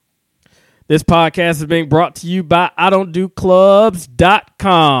This podcast is being brought to you by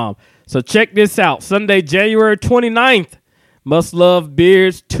IDon'tDoClubs.com. So check this out. Sunday, January 29th, Must Love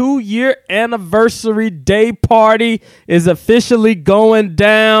Beer's 2-year anniversary day party is officially going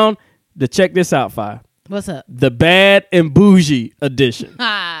down. Check this out, Fi. What's up? The Bad and Bougie edition.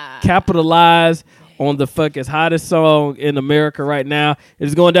 Capitalize on the fucking hottest song in America right now. It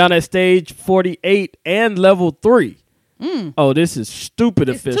is going down at stage 48 and level 3. Oh, this is stupid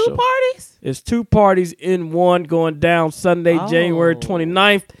official. 2 parties? It's 2 parties in one going down Sunday, January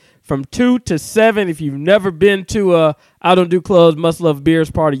 29th from 2 to 7. If you've never been to a I Don't Do Clubs Must Love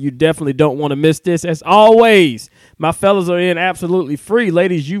Beers party, you definitely don't want to miss this. As always, my fellas are in absolutely free.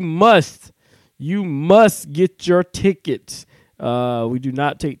 Ladies, you must get your tickets. We do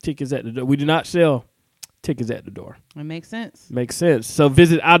not take tickets at the door. We do not sell tickets at the door. It makes sense. Makes sense. So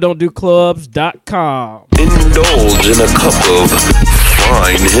visit IDon'tDoClubs.com. Indulge in a cup of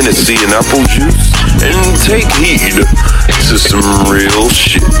fine Hennessy and apple juice and take heed to some real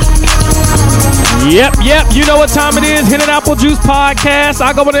shit. Yep. You know what time it is. Hen and Apple Juice Podcast.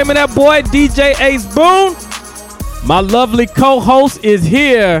 I go by the name of that boy, DJ Ace Boone. My lovely co-host is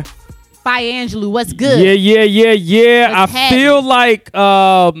here. Fi Angelou, what's good? Yeah.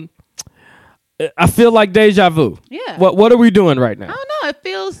 I feel like deja vu. Yeah. What are we doing right now? I don't know. It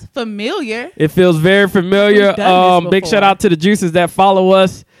feels familiar. It feels very familiar. We've done this Big shout out to the juices that follow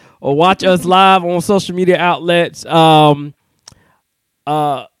us or watch us live on social media outlets. Can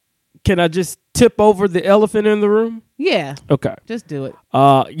I just tip over the elephant in the room? Yeah. Okay. Just do it.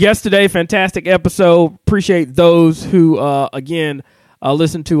 Yesterday, fantastic episode. Appreciate those who,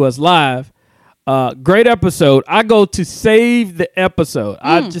 listen to us live. Great episode. I go to save the episode.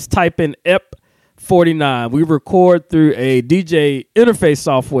 I just type in EP 49. We record through a DJ interface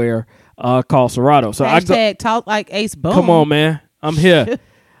software called Serato. So Hashtag talk like Ace Boone. Come on, man. I'm here.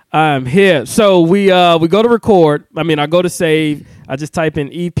 I'm here. So we go to record. I go to save. I just type in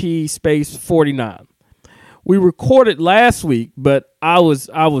EP space 49. We recorded last week, but I was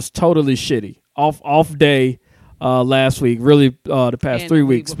totally shitty. Off day last week. Really the past 3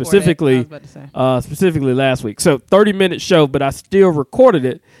 weeks specifically last week. So 30-minute show, but I still recorded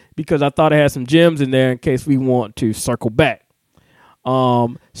it because I thought it had some gems in there in case we want to circle back.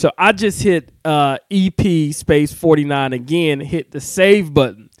 So I just hit EP space 49 again, hit the save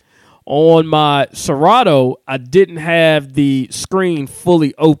button. On my Serato, I didn't have the screen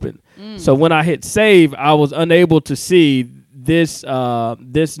fully open. So when I hit save, I was unable to see this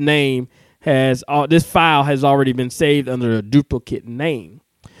name this file has already been saved under a duplicate name.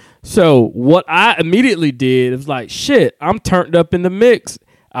 So what I immediately did was like, shit, I'm turned up in the mix.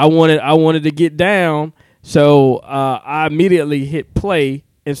 I wanted to get down. So I immediately hit play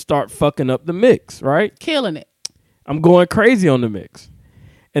and start fucking up the mix, right? Killing it. I'm going crazy on the mix.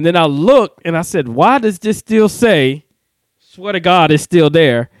 And then I looked and I said, why does this still say, swear to God, it's still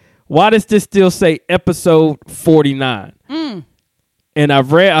there. Why does this still say episode 49? And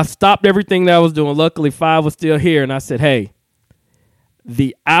I stopped everything that I was doing. Luckily, 5 was still here. And I said, hey,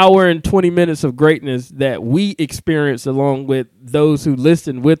 the hour and 20 minutes of greatness that we experienced along with those who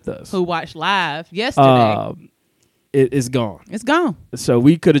listened with us. Who watched live yesterday. It's gone. It's gone. So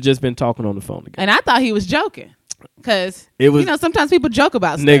we could have just been talking on the phone again. And I thought he was joking. Because, sometimes people joke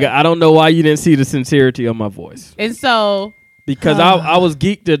about stuff. Nigga, I don't know why you didn't see the sincerity of my voice. And so... Because I was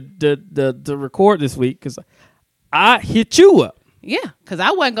geeked to record this week because I hit you up. Yeah, because I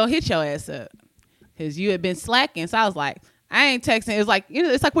wasn't going to hit your ass up. Because you had been slacking. So I was like, I ain't texting. It was like,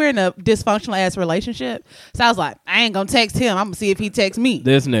 it's like we're in a dysfunctional ass relationship. So I was like, I ain't going to text him. I'm going to see if he texts me.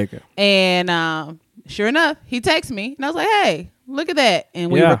 This nigga. And sure enough, he texted me. And I was like, hey, look at that.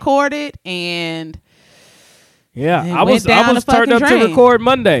 And we recorded and... Yeah, I was turned up to record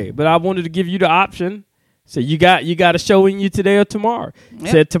Monday, but I wanted to give you the option. So you got a show in you today or tomorrow.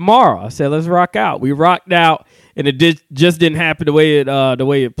 Yep. Said tomorrow. I said let's rock out. We rocked out, and it just didn't happen the way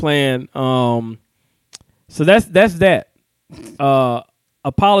it planned. So that's that.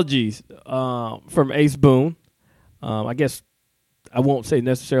 Apologies from Ace Boone. I guess I won't say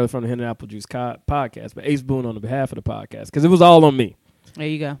necessarily from the Hen and Apple Juice podcast, but Ace Boone on the behalf of the podcast because it was all on me. There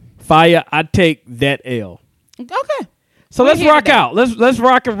you go. Fire. I take that L. Okay. So let's rock out. Let's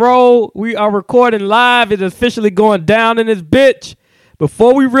rock and roll. We are recording live. It's officially going down in this bitch.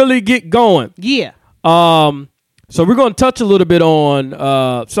 Before we really get going. Yeah. So we're going to touch a little bit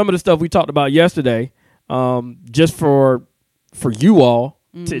on some of the stuff we talked about yesterday, just for you all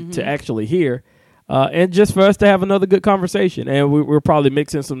to actually hear, and just for us to have another good conversation. And we're probably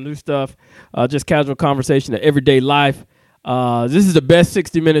mixing some new stuff, just casual conversation of everyday life. This is the best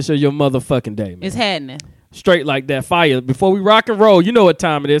 60 minutes of your motherfucking day, man. It's happening. Straight Like That. Fire. Before we rock and roll, you know what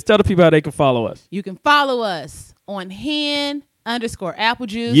time it is. Tell the people how they can follow us. You can follow us on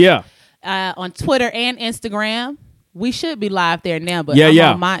hen_applejuice. Yeah. On Twitter and Instagram. We should be live there now, but Yeah, I'm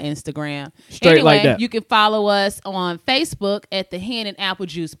yeah. on my Instagram. Straight anyway, Like That. You can follow us on Facebook at the Hen and Apple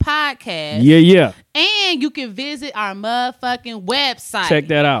Juice Podcast. Yeah, yeah. And you can visit our motherfucking website. Check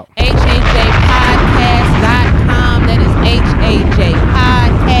that out. HAJpodcast.com. That is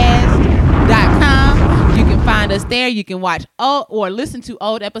HAJpodcast.com. You can find us there. You can watch or listen to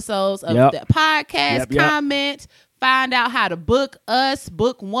old episodes of the podcast, comment, find out how to book us,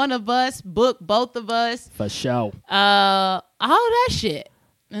 book one of us, book both of us. For sure. All that shit.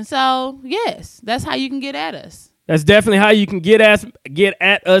 And so, yes, that's how you can get at us. That's definitely how you can get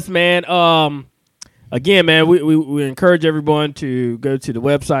at us, man. Again, man, we encourage everyone to go to the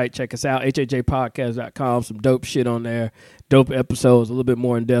website, check us out, hajpodcast.com. Some dope shit on there, dope episodes, a little bit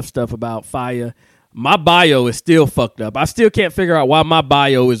more in-depth stuff about fire. My bio is still fucked up. I still can't figure out why my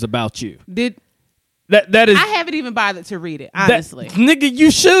bio is about you. That is. I haven't even bothered to read it, honestly. Nigga,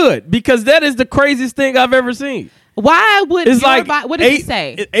 you should, because that is the craziest thing I've ever seen. Why would it's like what does it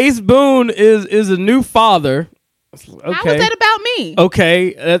say? Ace Boone is a new father. Okay. How is that about me?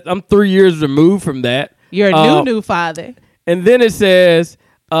 Okay, I'm 3 years removed from that. You're a new father. And then it says,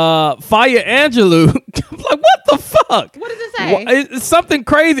 Fire Angelou. I'm like, what the fuck? What does it say? It's something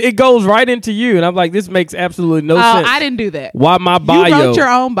crazy. It goes right into you. And I'm like, this makes absolutely no sense. I didn't do that. Why my bio? You wrote your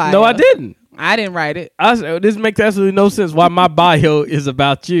own bio. No, I didn't. I didn't write it. I said, this makes absolutely no sense why my bio is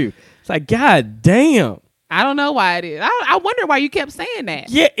about you. It's like, God damn. I don't know why it is. I wonder why you kept saying that.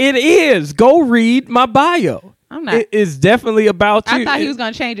 Yeah, it is. Go read my bio. I'm not. It is definitely about you. I thought he was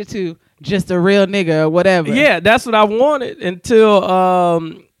going to change it to just a real nigga or whatever. Yeah, that's what I wanted until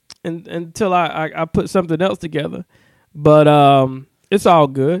I put something else together. But it's all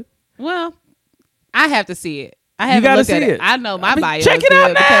good. Well, I have to see it. I haven't you gotta looked see at it. I know my bio. Check it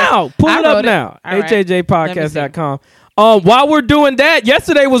out now. Pull it up now. Right. HAJpodcast.com. While we're doing that,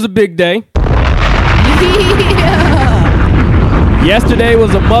 yesterday was a big day. Yeah. Yesterday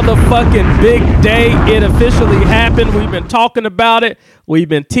was a motherfucking big day. It officially happened. We've been talking about it. We've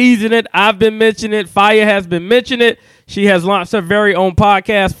been teasing it. I've been mentioning it. Fire has been mentioning it. She has launched her very own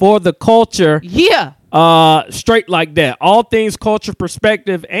podcast for the culture. Yeah. Straight Like That. All things culture,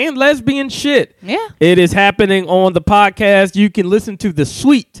 perspective, and lesbian shit. Yeah. It is happening on the podcast. You can listen to the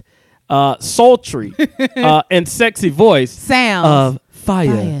sweet, sultry, and sexy voice Sounds of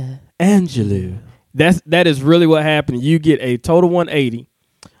Fire Angelou. That is really what happened. You get a total 180.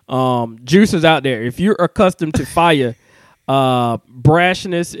 Juice is out there. If you're accustomed to Fire,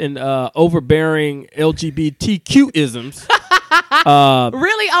 brashness and overbearing LGBTQ-isms,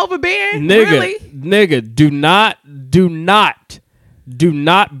 really overbearing? Nigga, do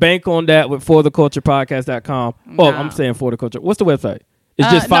not bank on that with fortheculturepodcast.com. No. Well, I'm saying For the Culture. What's the website? It's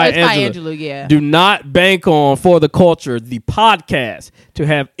just Fire Angelou, yeah. Do not bank on For the Culture, the podcast, to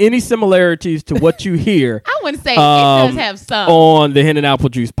have any similarities to what you hear. I wouldn't say it does have some. On the Hen and Apple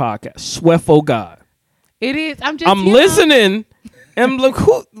Juice podcast. Swear for God. It is. I'm listening, and look,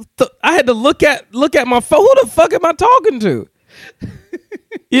 I had to look at my phone. Who the fuck am I talking to?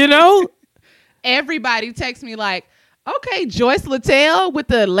 You know? Everybody texts me like, okay, Joyce Littell with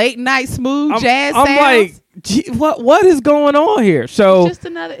the late night smooth jazz I'm sounds. like, gee, what is going on here? So It's just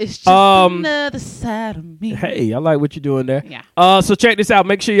another side of me. Hey, I like what you're doing there. Yeah. So check this out.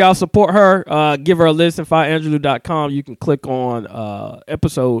 Make sure y'all support her. Give her a listen. FireAngelou.com. You can click on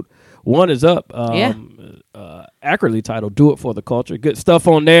episode 1 is up. Accurately titled "Do It for the Culture." Good stuff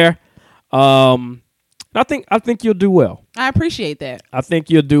on there. I think you'll do well. I appreciate that. I think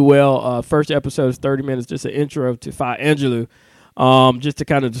you'll do well. First episode is 30 minutes, just an intro to Fire Angelou, just to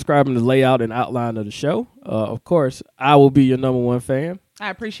kind of describing the layout and outline of the show. Of course, I will be your number one fan. I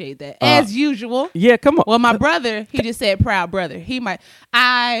appreciate that. As usual. Yeah, come on. Well, my brother, he just said proud brother.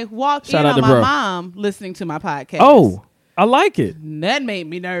 I walked Shout in out on to my bro. mom listening to my podcast. Oh, I like it. That made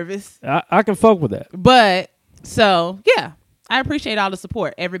me nervous. I can fuck with that. But, so, yeah. I appreciate all the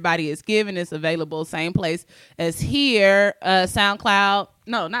support everybody is giving. It's available same place as here, SoundCloud.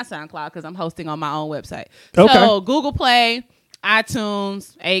 No, not SoundCloud because I'm hosting on my own website. Okay. So Google Play,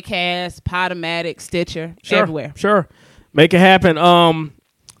 iTunes, Acast, Podomatic, Stitcher, everywhere. Sure. Make it happen.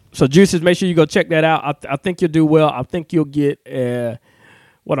 So Juices, make sure you go check that out. I think you'll do well. I think you'll get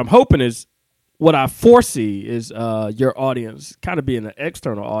what I'm hoping is, what I foresee is your audience kind of being an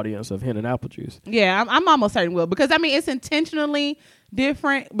external audience of Hen and Apple Juice. Yeah, I'm almost certain will, because I mean it's intentionally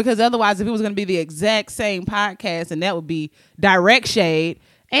different, because otherwise if it was going to be the exact same podcast, and that would be direct shade,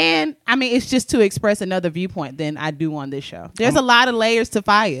 and I mean it's just to express another viewpoint than I do on this show. There's a lot of layers to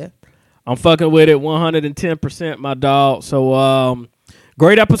Fire. I'm fucking with it 110%, my dog. So,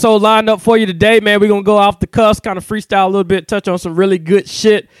 great episode lined up for you today, man. We're going to go off the cuff, kind of freestyle a little bit, touch on some really good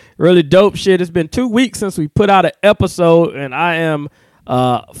shit, really dope shit. It's been 2 weeks since we put out an episode, and I am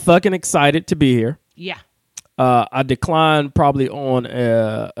fucking excited to be here. Yeah. I declined probably on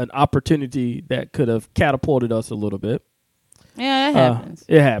an opportunity that could have catapulted us a little bit. Yeah, it happens.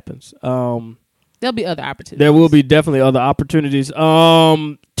 It happens. There'll be other opportunities. There will be definitely other opportunities.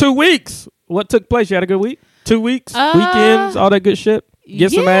 2 weeks. What took place? You had a good week? 2 weeks? Weekends? All that good shit?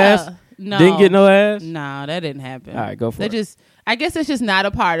 Get some ass? No. Didn't get no ass? No, that didn't happen. All right, go for it. I guess it's just not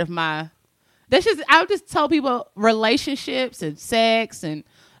a part of my... I would just tell people relationships and sex and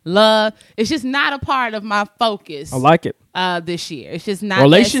love. It's just not a part of my focus. I like it. This year. It's just not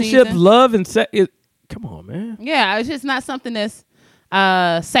relationships, love, and sex. Come on, man. Yeah, it's just not something that's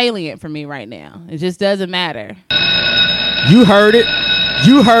salient for me right now. It just doesn't matter. You heard it.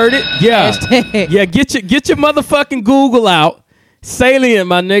 Yeah. Yeah, get your motherfucking Google out. Salient,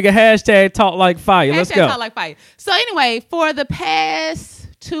 my nigga. Hashtag talk like fire. Let's go. Talk like fire. So anyway, for the past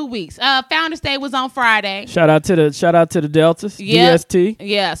 2 weeks, Founders Day was on Friday. Shout out to the Deltas. Yep. DST.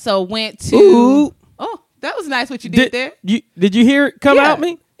 Yeah. So went to. Ooh. Oh, that was nice what you did there. Did you hear it come out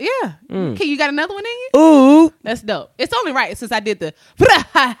me? Yeah. Okay, you got another one in you? Ooh. That's dope. It's only right since I did the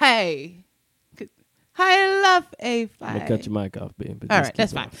hey. I love a fight. I'm gonna cut your mic off, baby. All right,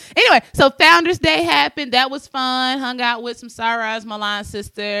 that's fine. Anyway, so Founders Day happened. That was fun. Hung out with some Sarah's Milan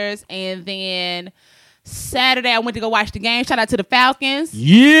sisters. And then Saturday, I went to go watch the game. Shout out to the Falcons.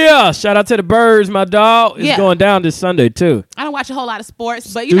 Yeah. Shout out to the Birds, my dog. It's going down this Sunday, too. I don't watch a whole lot of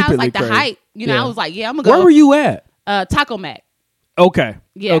sports, but, I was like the hype. I was like, I'm going to go. Where were you at? Taco Mac. Okay.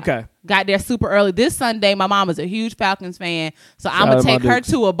 Yeah. Okay. Got there super early. This Sunday, my mom is a huge Falcons fan, so I'm going to take her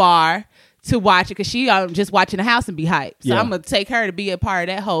to a bar to watch it because she just watching the house and be hyped. So I'm going to take her to be a part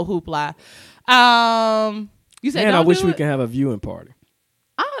of that whole hoopla. You said, man, I wish we could have a viewing party.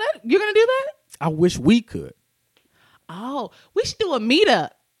 Oh, you're going to do that? I wish we could. Oh, we should do a meetup.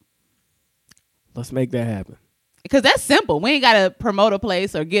 Let's make that happen. Because that's simple. We ain't got to promote a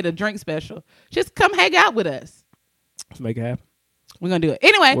place or get a drink special. Just come hang out with us. Let's make it happen. We're going to do it.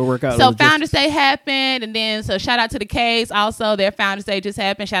 Anyway, we'll work out so Founders Day happened. And then, so shout out to the K's. Also, their Founders Day just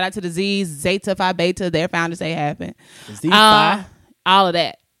happened. Shout out to the Z's, Zeta Phi Beta. Their Founders Day happened. All of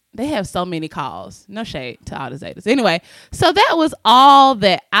that. They have so many calls. No shade to all the Zetas. Anyway, so that was all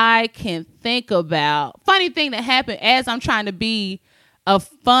that I can think about. Funny thing that happened as I'm trying to be a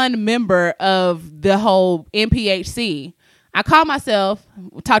fun member of the whole NPHC. I call myself,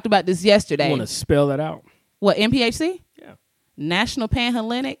 we talked about this yesterday. You want to spell that out? What, NPHC? Yeah. National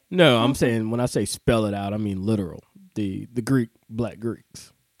Panhellenic? No, I'm saying when I say spell it out, I mean literal. The Greek, Black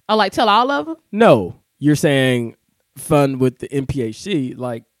Greeks. Oh, like tell all of them? No, you're saying fun with the NPHC,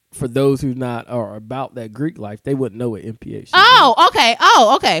 like for those who not are about that Greek life, they wouldn't know what NPHC is. Oh,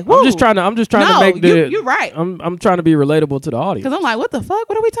 okay. Woo. I'm just trying to make the. You're right. I'm trying to be relatable to the audience. Because I'm like, what the fuck?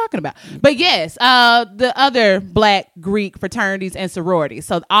 What are we talking about? But yes, the other Black Greek fraternities and sororities.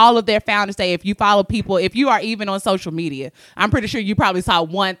 So all of their Founders Day, if you follow people, if you are even on social media, I'm pretty sure you probably saw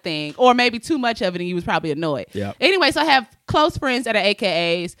one thing or maybe too much of it and you was probably annoyed. Yeah. Anyway, so I have close friends that are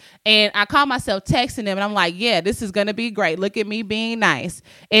AKAs and I call myself texting them and I'm like, yeah, this is going to be great. Look at me being nice.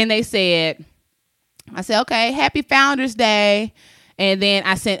 And they said, I said, okay, happy Founders Day. And then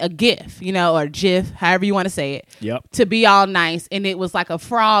I sent a GIF, or GIF, however you want to say it, to be all nice. And it was like a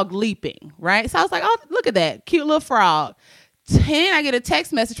frog leaping, right? So I was like, oh, look at that. Cute little frog. Then I get a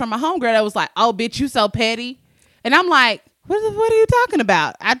text message from my homegirl that was like, oh, bitch, you so petty. And I'm like, what are you talking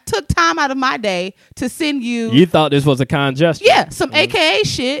about? I took time out of my day to send you. You thought this was a kind gesture. Yeah, some AKA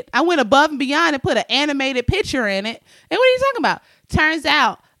shit. I went above and beyond and put an animated picture in it. And what are you talking about? Turns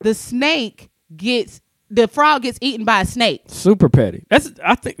out the frog gets eaten by a snake. Super petty. I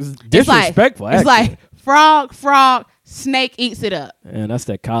think it's disrespectful. It's like frog, snake eats it up. And that's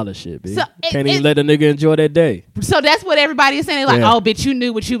that college shit, bitch. So Can't even let a nigga enjoy that day. So that's what everybody is saying. They're like, oh, bitch, you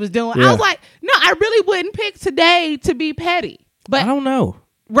knew what you was doing. Yeah. I was like, no, I really wouldn't pick today to be petty. But I don't know.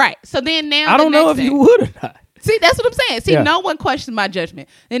 Right. So then now I don't know if you would or not. See, that's what I'm saying. See, no one questions my judgment.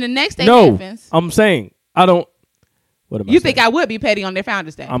 Then the next day happens. I'm saying I don't. What am I saying? Think I would be petty on their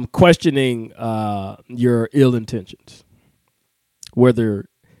Founders Day? I'm questioning your ill intentions. Whether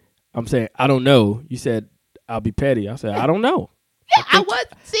I'm saying I don't know. You said I'll be petty. I said I don't know. Yeah, I would.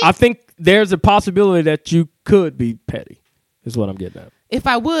 See, I think there's a possibility that you could be petty. Is what I'm getting at. If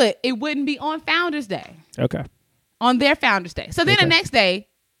I would, it wouldn't be on Founders Day. Okay. On their Founders Day. So then the next day,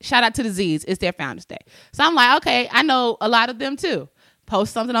 shout out to the Z's, it's their Founders Day. So I'm like, okay, I know a lot of them too.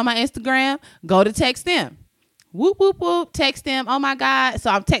 Post something on my Instagram, go to text them. whoop, whoop, whoop, text them. Oh my God.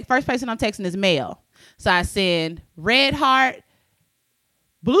 So first person I'm texting is male. So I send red heart,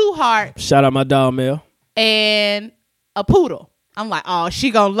 blue heart. Shout out my dog, Mel. And a poodle. I'm like, oh,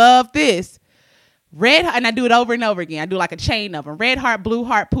 she gonna love this. Red, and I do it over and over again. I do like a chain of them. Red heart, blue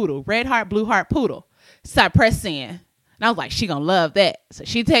heart, poodle. Red heart, blue heart, poodle. So I press send. And I was like, she gonna love that. So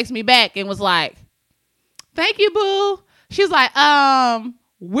she texted me back and was like, thank you, boo. She was like,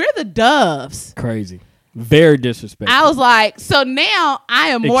 we're the Doves. Crazy. Very disrespectful. I was like, so now I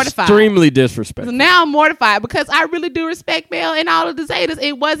am mortified. Extremely disrespectful. So now I'm mortified because I really do respect Mel and all of the Zetas.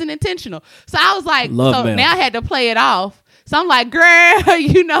 It wasn't intentional. So I was like, Love Mel. Now I had to play it off. So I'm like, girl,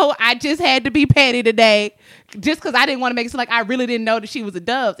 I just had to be petty today just because I didn't want to make it seem like I really didn't know that she was a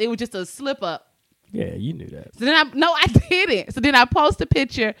Dove. It was just a slip up. Yeah, you knew that. So then I didn't. So then I post a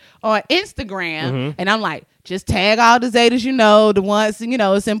picture on Instagram and I'm like, just tag all the Zetas, the ones,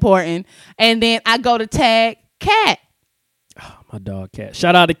 it's important. And then I go to tag Cat. Oh, my dog Cat.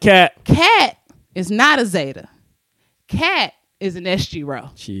 Shout out to Cat. Cat is not a Zeta. Cat is an SG row.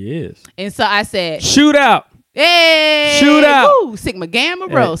 She is. And so I said, shoot out. Hey, shoot out. Woo, Sigma Gamma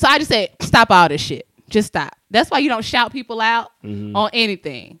Rho. So I just said, stop all this shit. Just stop. That's why you don't shout people out on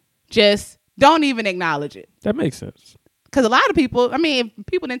anything. Just don't even acknowledge it. That makes sense. Because a lot of people, if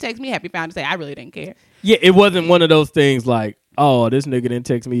people didn't text me Happy Founders Day, I really didn't care. Yeah, it wasn't one of those things like, oh, this nigga didn't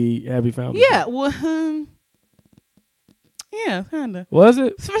text me Happy Founders Day. Yeah, well, yeah, kind of. Was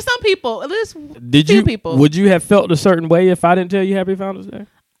it? For some people, at least few people. Would you have felt a certain way if I didn't tell you Happy Founders Day?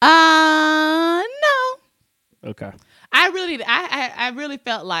 No. Okay. I really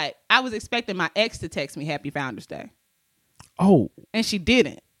felt like I was expecting my ex to text me Happy Founders Day. Oh. And she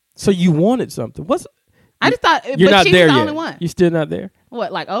didn't. So you wanted something. I just thought, you're but not she there was the yet. only one. You're still not there?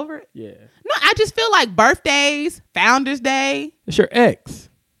 What, like over it? Yeah. No, I just feel like birthdays, Founders Day. It's your ex.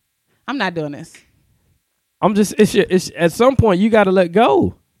 I'm not doing this. It's at some point you got to let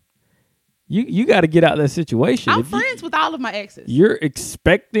go. You got to get out of that situation. I'm friends with all of my exes. You're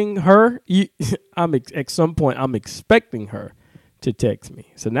expecting her. At some point, I'm expecting her to text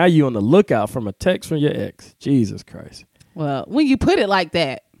me. So now you're on the lookout from a text from your ex. Jesus Christ. Well, when you put it like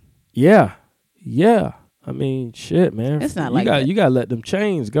that. Yeah. I mean, shit, man. It's not like that. You got to let them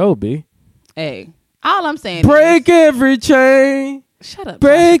chains go, B. Hey, all I'm saying break every chain. Shut up.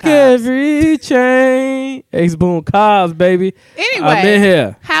 Break every chain. Ace Boone Cobbs, baby. Anyway, I'm in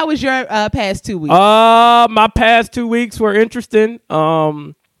here. How was your past 2 weeks? My past 2 weeks were interesting.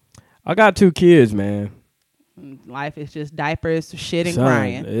 I got 2 kids, man. Life is just diapers, shit, and Son,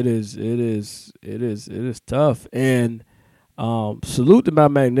 crying. It is tough. And salute to my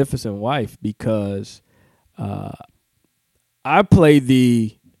magnificent wife because I play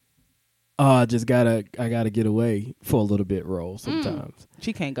the I gotta get away for a little bit role sometimes.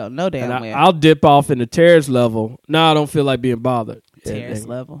 She can't go no damn way. I'll dip off in the terrace level. No, I don't feel like being bothered. Terrace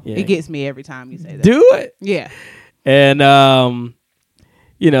level. Yeah. It gets me every time you say that. Do it. Yeah. And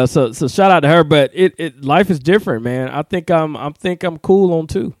so shout out to her, but it life is different, man. I think I'm cool on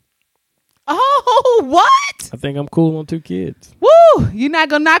 2. Oh, what? I think I'm cool on 2 kids. Woo! You're not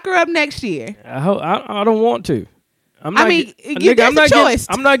gonna knock her up next year. I don't want to. There's a choice.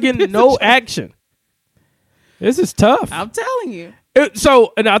 I'm not getting no action. This is tough. I'm telling you.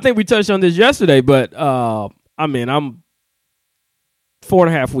 And I think we touched on this yesterday, but I'm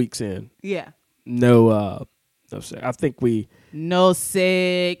 4.5 weeks in. Yeah. No sex. I think we no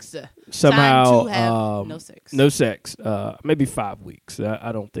sex. Somehow Time to have no sex. No sex. Maybe 5 weeks.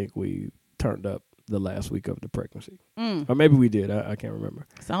 I don't think we turned up the last week of the pregnancy, or maybe we did. I can't remember.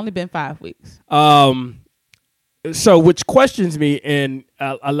 It's only been 5 weeks. So which questions me and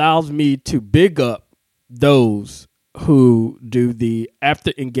allows me to big up those who do the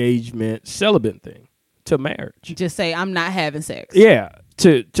after engagement celibate thing to marriage. Just say I'm not having sex. Yeah,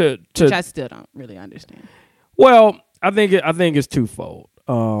 to which I still don't really understand. Well, I think it's twofold.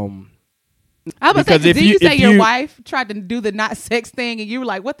 I was saying, did you say your wife tried to do the not sex thing and you were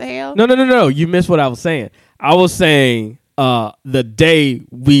like, what the hell? No. You missed what I was saying. I was saying the day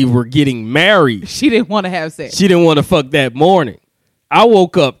we were getting married, she didn't want to have sex. She didn't want to fuck that morning. I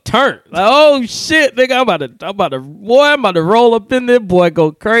woke up turned like, oh shit, nigga, I'm about to roll up in there, boy,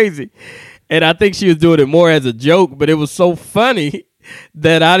 go crazy. And I think she was doing it more as a joke, but it was so funny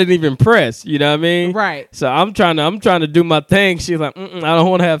that I didn't even press. You know what I mean? Right. So I'm trying to do my thing. She's like, I don't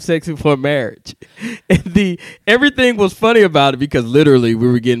want to have sex before marriage. And everything was funny about it because literally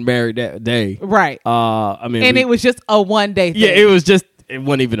we were getting married that day. Right. It was just a 1 day thing. Yeah, it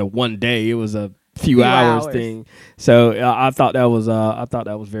wasn't even a 1 day. It was a few hours thing. So I thought that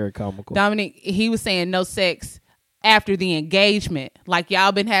was very comical. Dominic, he was saying no sex after the engagement. Like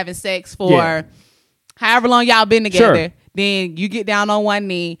y'all been having sex for however long y'all been together, Sure. then you get down on one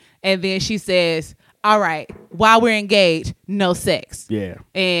knee, and then she says, all right, while we're engaged, no sex. Yeah.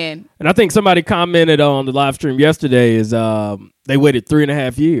 And I think somebody commented on the live stream yesterday is they waited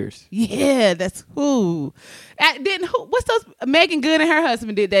 3.5 years. yeah, that's who. What's those? Megan Good and her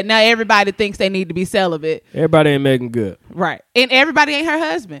husband did that. Now everybody thinks they need to be celibate. Everybody ain't Megan Good. Right. And everybody ain't her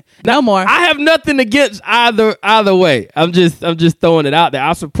husband. No more. I have nothing against either way. I'm just throwing it out there.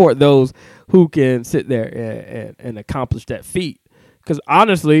 I support those who can sit there and accomplish that feat. Because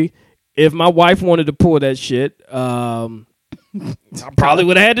honestly, if my wife wanted to pull that shit, I probably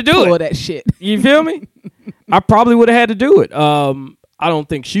would have had to do it. Pull that shit. You feel me? I probably would have had to do it. I don't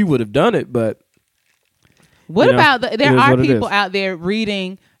think she would have done it, but what about there are people is. out there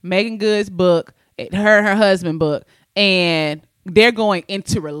reading Megan Good's book, her husband book, and they're going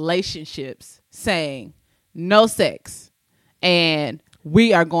into relationships saying no sex, and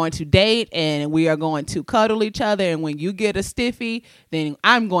we are going to date, and we are going to cuddle each other, and when you get a stiffy, then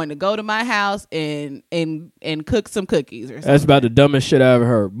I'm going to go to my house and cook some cookies or something. That's about the dumbest shit I ever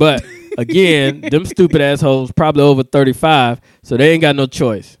heard. But again, them stupid assholes probably over 35, so they ain't got no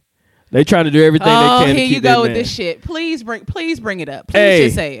choice. They trying to do everything they can. Here to keep you go with man. this shit. Please bring it up. Please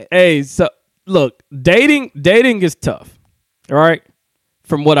just say it. Hey, so look, dating is tough. All right,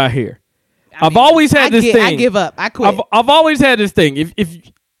 from what I hear. I've always had this thing. I give up. I quit. I've always had this thing.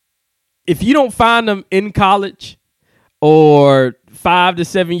 If you don't find them in college or 5 to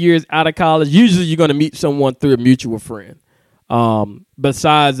 7 years out of college, usually you're going to meet someone through a mutual friend.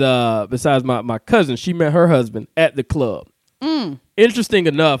 Besides my cousin, she met her husband at the club. Interesting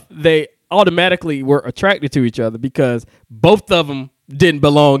enough, they automatically were attracted to each other because both of them didn't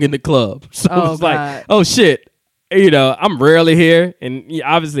belong in the club. So it's like, oh shit. I'm rarely here, and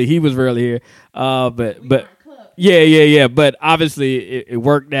obviously he was rarely here. But yeah. But obviously it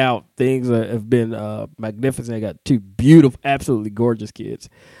worked out. Things have been magnificent. I got 2 beautiful, absolutely gorgeous kids.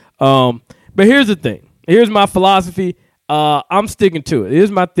 But here's the thing. Here's my philosophy. I'm sticking to it.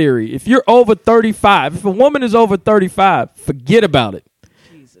 Here's my theory. If you're over 35, if a woman is over 35, forget about it.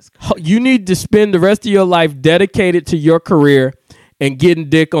 Jesus Christ. You need to spend the rest of your life dedicated to your career and getting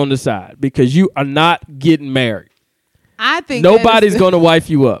dick on the side because you are not getting married. I think nobody's going to wife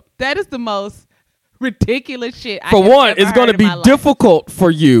you up. That is the most ridiculous shit. For one, it's going to be difficult for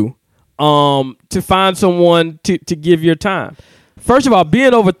you to find someone to give your time. First of all,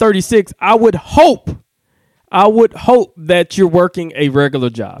 being over 36, I would hope that you're working a regular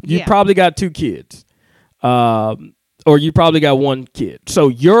job. You probably got 2 kids, or you probably got 1 kid. So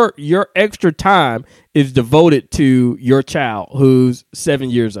your extra time is devoted to your child who's 7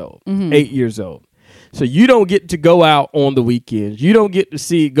 years old, 8 years old. So you don't get to go out on the weekends. You don't get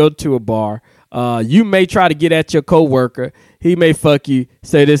to go to a bar. You may try to get at your coworker. He may fuck you,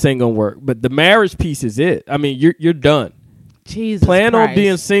 say this ain't gonna work. But the marriage piece is it. I mean, you're done. Jesus Plan Christ. on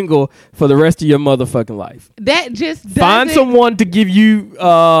being single for the rest of your motherfucking life. That just find someone to give you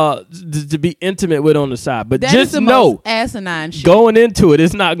to be intimate with on the side. But that just is the know, most asinine shit. going into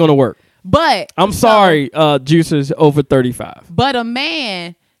it's not gonna work. But I'm sorry, juicers over 35. But a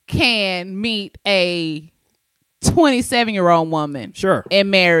man can meet a 27-year-old woman, Sure, and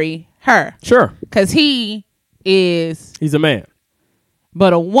marry her, sure, because he's a man.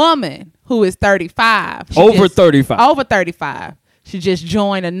 But a woman who is 35, over 35, she just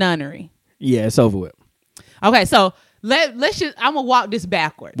joined a nunnery. Yeah, it's over with. Okay, so let's just. I'm gonna walk this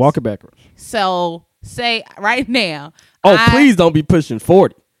backwards. Walk it backwards. So say right now. Please don't be pushing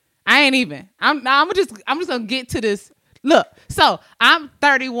 40. I ain't even. I'm just gonna get to this. Look, so I'm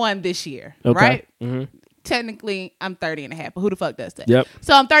 31 this year, right? Mm-hmm. Technically, I'm 30 and a half, but who the fuck does that? Yep.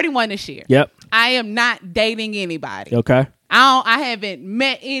 So I'm 31 this year. Yep. I am not dating anybody. Okay. I haven't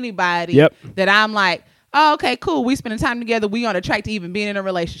met anybody that I'm like, oh, okay, cool. We spending time together. We on a track to even being in a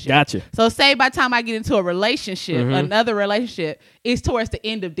relationship. Gotcha. So say by the time I get into a relationship, another relationship, it's towards the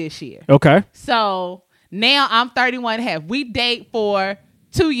end of this year. Okay. So now I'm 31 and a half. We date for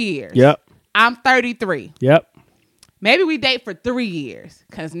 2 years. Yep. I'm 33. Yep. Maybe we date for 3 years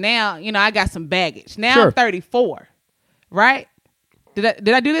because now, I got some baggage. Now Sure. I'm 34, right? Did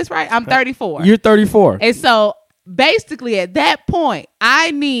I do this right? I'm 34. You're 34. And so basically at that point, I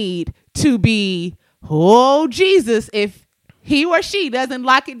need to be, oh, Jesus, if he or she doesn't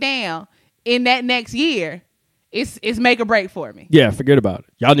lock it down in that next year, it's make or break for me. Yeah, forget about it.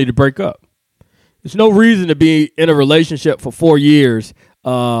 Y'all need to break up. There's no reason to be in a relationship for 4 years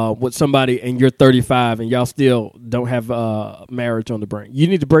with somebody and you're 35 and y'all still don't have marriage on the brink. You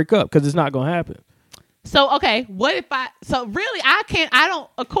need to break up because it's not going to happen. So, okay,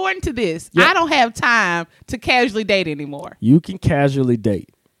 according to this, I don't have time to casually date anymore. You can casually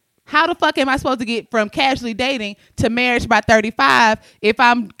date. How the fuck am I supposed to get from casually dating to marriage by 35 if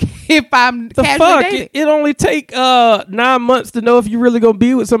I'm casually dating? It only take 9 months to know if you're really gonna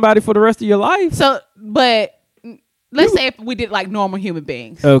be with somebody for the rest of your life. So, but let's say if we did like normal human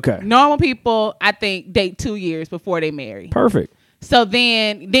beings. Okay. Normal people, I think, date 2 years before they marry. Perfect. So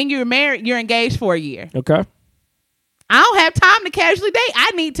then you're married, you're engaged for a year. Okay. I don't have time to casually date.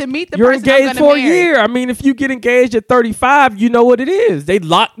 I need to meet the You're person I'm engaged gonna for marry. a year. I mean, if you get engaged at 35, you know what it is. They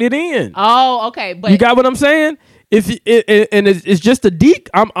locked it in. Oh, okay. But you got what I'm saying? It's just a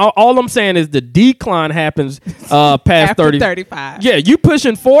all I'm saying is the decline happens past after 35. Yeah, you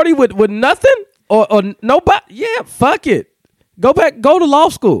pushing 40 with nothing or nobody. Yeah, fuck it. Go to law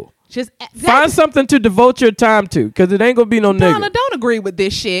school. Just find something to devote your time to, because it ain't gonna be no nigga. Donna don't agree with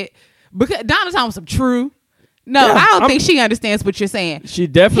this shit because Donna's talking some true. No, yeah, I don't think she understands what you're saying. She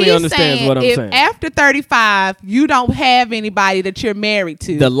definitely understands what I'm saying. After 35, you don't have anybody that you're married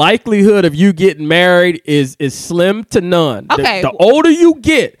to. The likelihood of you getting married is slim to none. Okay. The older you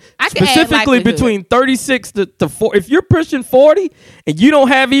get, specifically between 36 to 40, if you're pushing 40 and you don't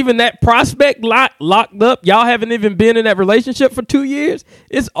have even that prospect locked up, y'all haven't even been in that relationship for 2 years,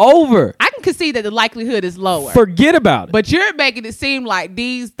 it's over. I can concede that the likelihood is lower. Forget about it. But you're making it seem like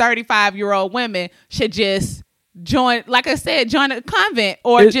these 35-year-old women should just join, like I said, join a convent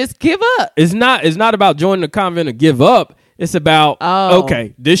or just give up. It's not about joining a convent or give up. It's about,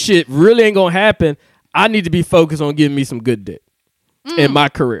 okay, this shit really ain't gonna happen. I need to be focused on getting me some good dick in my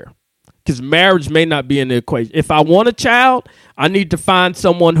career, because marriage may not be in the equation. If I want a child, I need to find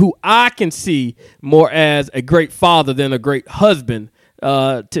someone who I can see more as a great father than a great husband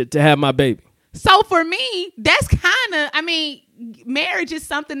to have my baby. So for me, that's kind of, I mean, marriage is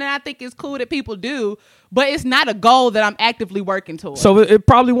something that I think is cool that people do, but it's not a goal that I'm actively working towards. So it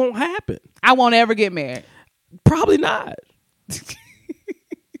probably won't happen. I won't ever get married. Probably not.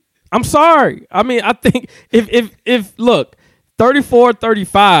 I'm sorry. I mean, I think if look, 34,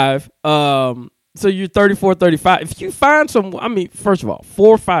 35, so you're 34, 35. If you find I mean, first of all, 4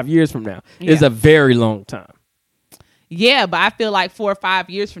 or 5 years from now is a very long time. Yeah, but I feel like 4 or 5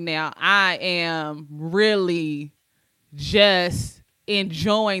 years from now, I am really just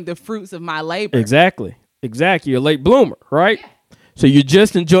enjoying the fruits of my labor. Exactly. You're a late bloomer, right? Yeah. So you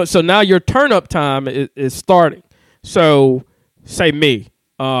just enjoy. So now your turn up time is starting. So say me,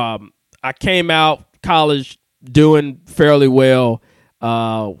 I came out college doing fairly well.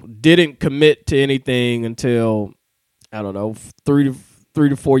 Didn't commit to anything until, I don't know, 3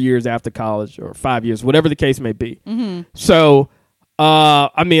 to 4 years after college, or 5 years, whatever the case may be. Mm-hmm. So,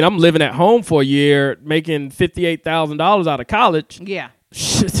 I mean, I'm living at home for a year, making $58,000 out of college. Yeah.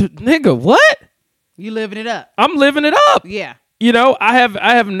 Shit, nigga, what? You living it up. I'm living it up. Yeah. You know, I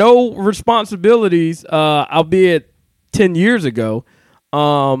have no responsibilities, albeit 10 years ago.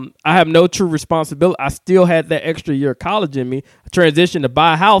 I have no true responsibility. I still had that extra year of college in me. I transitioned to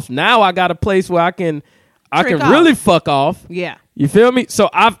buy a house. Now I got a place where I can really fuck off. Yeah. You feel me? So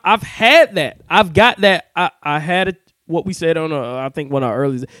I've had that. I've got that. I had it. What we said on I think one of our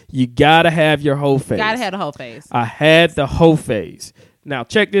earliest. You gotta have your whole phase. Gotta have the whole phase. I had the whole phase. Now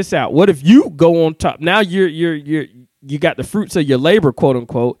check this out. What if you go on top? Now you got the fruits of your labor, quote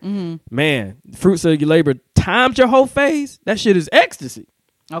unquote. Mm-hmm. Man, fruits of your labor times your whole phase. That shit is ecstasy.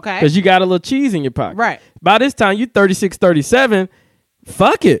 Okay. Because you got a little cheese in your pocket. Right. By this time you 36, 37.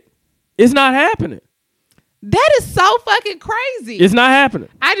 Fuck it. It's not happening. That is so fucking crazy. It's not happening.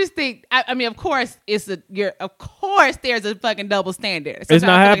 I just think, I mean, of course, there's a fucking double standard. Sometimes it's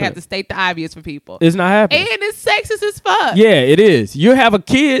not happening. I have to state the obvious for people. It's not happening. And it's sexist as fuck. Yeah, it is. You have a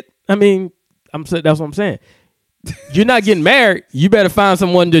kid. I mean, that's what I'm saying. You're not getting married. You better find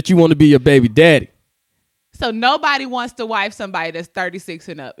someone that you want to be your baby daddy. So nobody wants to wife somebody that's 36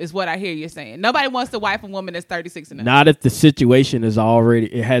 and up, is what I hear you saying. Nobody wants to wife a woman that's 36 and up. Not if the situation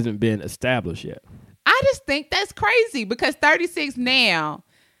it hasn't been established yet. I just think that's crazy, because 36 now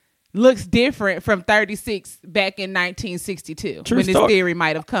looks different from 36 back in 1962 when this theory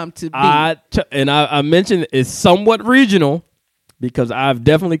might have come to be. I mentioned it's somewhat regional, because I've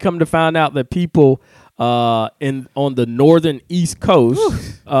definitely come to find out that people on the northern East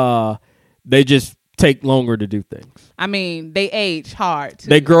Coast, they just take longer to do things. I mean, they age hard too.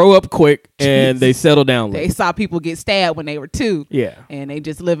 They grow up quick and they settle down later. They saw people get stabbed when they were 2. Yeah. And they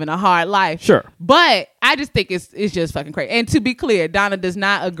just living a hard life. Sure. But I just think it's just fucking crazy. And to be clear, Donna does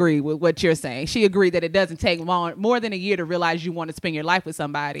not agree with what you're saying. She agreed that it doesn't take more than a year to realize you want to spend your life with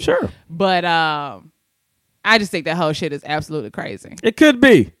somebody. Sure. But I just think that whole shit is absolutely crazy. It could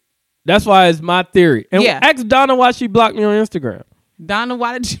be. That's why it's my theory. And ask Donna why she blocked me on Instagram. Donna,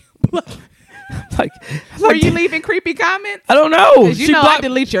 why did you block? like, were you leaving creepy comments? I don't know. I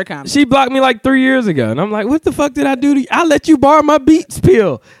delete your comments. She blocked me like 3 years ago, and I'm like, what the fuck did I do to you? I let you borrow my Beats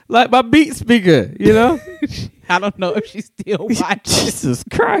pill, like my Beat speaker, you know? I don't know if she's still watching. Jesus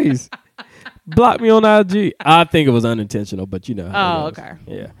Christ. Blocked me on IG. I think it was unintentional, but you know. Oh, okay.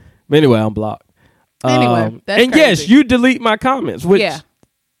 Yeah. But anyway, I'm blocked. Anyway, that's and crazy. yes, you delete my comments, which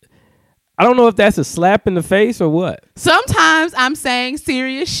I don't know if that's a slap in the face or what. Sometimes I'm saying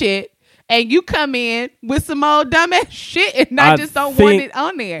serious shit, and you come in with some old dumbass shit, and I just don't want it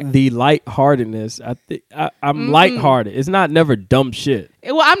on there. The lightheartedness, I'm lighthearted. It's not never dumb shit.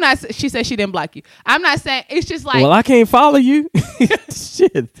 Well, I'm not. She said she didn't block you. I'm not saying it's just like. Well, I can't follow you.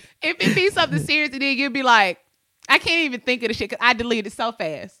 Shit. If it be something serious, then you'd be like, I can't even think of the shit because I deleted so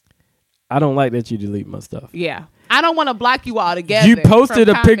fast. I don't like that you delete my stuff. Yeah. I don't want to block you all together. You posted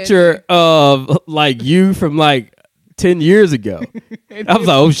a picture of like you from like 10 years ago. I was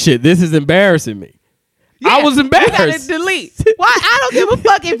like, oh shit, this is embarrassing me. Yeah, I was embarrassed. You gotta delete. Why? I don't give a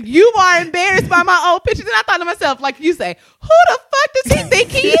fuck if you are embarrassed by my old pictures. And I thought to myself, like you say, who the fuck does he think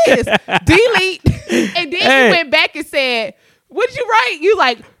he is? Delete. And then you went back and said, what'd you write? You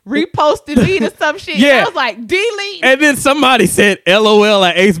like reposted me to some shit. Yeah. And I was like, delete. And then somebody said LOL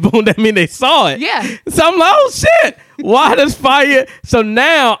at Ace Boone. That mean they saw it. Yeah. So I'm like, oh shit. Why does fire? So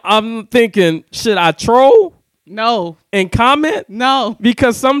now I'm thinking, should I troll? No. And comment? No.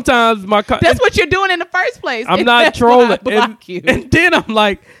 Because sometimes that's what you're doing in the first place. I'm not trolling. Block you. And then I'm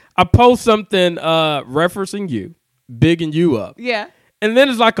like, I post something referencing you, bigging you up. Yeah. And then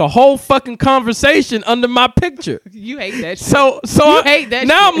it's like a whole fucking conversation under my picture. You hate that shit. So you hate that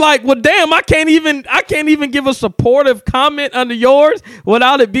now shit. I'm like, well, damn, I can't even give a supportive comment under yours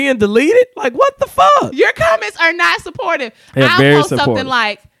without it being deleted. Like, what the fuck? Your comments are not supportive. They're I'll post something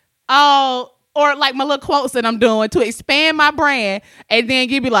like, oh, or like my little quotes that I'm doing to expand my brand, and then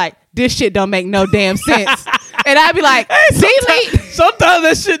you be like, this shit don't make no damn sense. And I'd be like, delete. Sometimes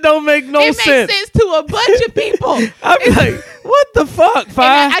that shit don't make no sense. It makes sense to a bunch of people. I'd be like, what the fuck,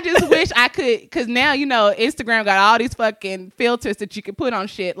 I just wish I could, because now, you know, Instagram got all these fucking filters that you can put on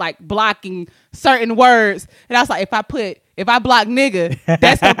shit, like blocking certain words. And I was like, if I block nigga,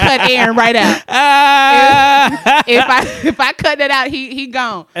 that's gonna cut Aaron right out. If I cut that out, he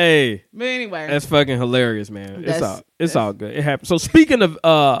gone. Hey, but anyway, that's fucking hilarious, man. It's all good. It happens. So speaking of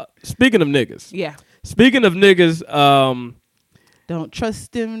niggas, yeah. Speaking of niggas, don't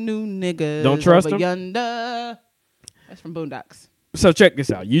trust them new niggas. Don't trust them. Yonder. That's from Boondocks. So check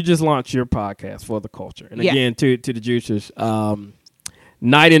this out. You just launched your podcast For the Culture, and again to the juicers.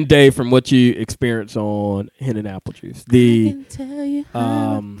 Night and day from what you experience on Hen and Apple Juice.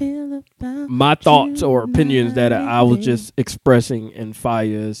 My thoughts or opinions that I was just expressing in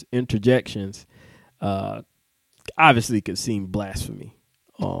Faya's interjections obviously could seem blasphemy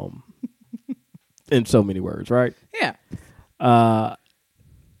in so many words, right? Yeah.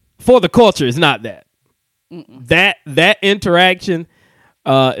 For the Culture is not that. That interaction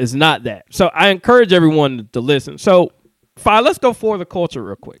is not that. So I encourage everyone to listen. So Fine, let's go For the Culture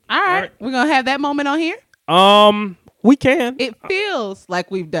real quick. All right. We're going to have that moment on here? We can. It feels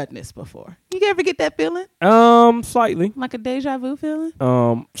like we've done this before. You ever get that feeling? Slightly. Like a deja vu feeling?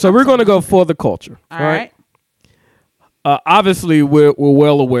 So we're going to go For the Culture. All right. Obviously, we're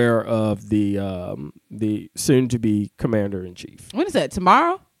well aware of the soon-to-be Commander-in-Chief. When is that?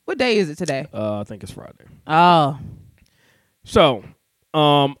 Tomorrow? What day is it today? I think it's Friday. Oh. So,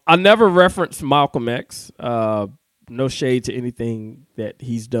 I never referenced Malcolm X. No shade to anything that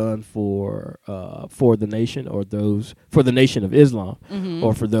he's done for the nation or for the Nation of Islam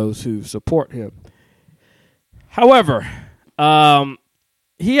or for those who support him. However,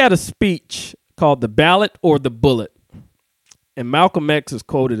 he had a speech called "The Ballot or the Bullet," and Malcolm X is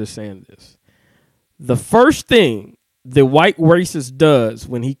quoted as saying this: "The first thing the white racist does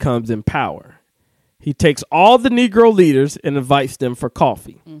when he comes in power, he takes all the Negro leaders and invites them for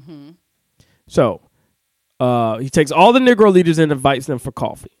coffee." So. He takes all the Negro leaders and invites them for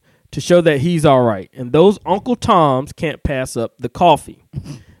coffee to show that he's all right. And those Uncle Toms can't pass up the coffee.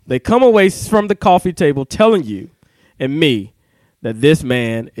 They come away from the coffee table telling you and me that this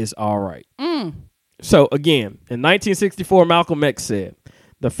man is all right. So, again, in 1964, Malcolm X said,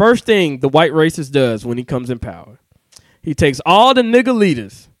 the first thing the white racist does when he comes in power, he takes all the nigger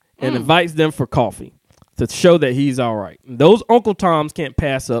leaders and invites them for coffee to show that he's all right. And those Uncle Toms can't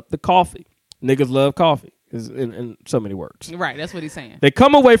pass up the coffee. Niggas love coffee. In so many words. Right, that's what he's saying. They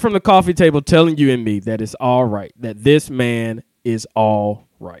come away from the coffee table telling you and me that it's all right, that this man is all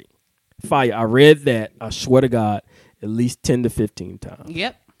right. Fire, I read that, I swear to God, at least 10 to 15 times.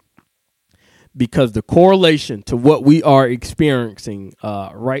 Yep. because the correlation to what we are experiencing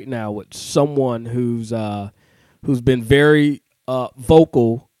right now with someone who's been very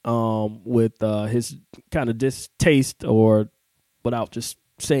vocal with his kind of distaste, or without just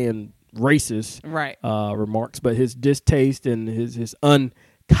saying racist remarks, but his distaste and his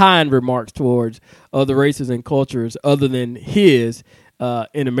unkind remarks towards other races and cultures other than his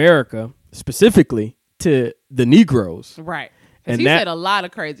in America, specifically to the Negroes. Right. And he said a lot of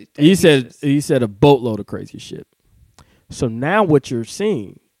crazy things. He said a boatload of crazy shit. So now what you're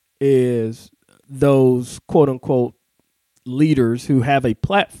seeing is those quote unquote leaders who have a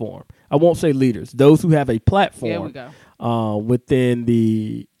platform. I won't say leaders. Those who have a platform within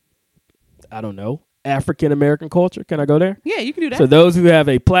the, I don't know, African American culture. Can I go there? Yeah, you can do that. So those who have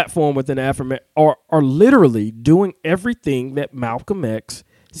a platform within African are literally doing everything that Malcolm X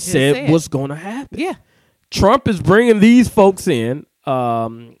said was going to happen. Yeah. Trump is bringing these folks in,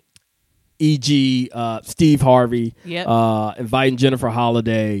 e.g. Steve Harvey, inviting Jennifer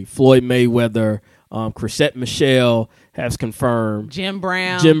Holliday, Floyd Mayweather, Chrisette Michele has confirmed. Jim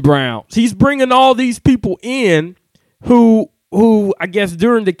Brown. So he's bringing all these people in who I guess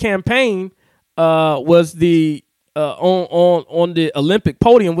during the campaign was the on the Olympic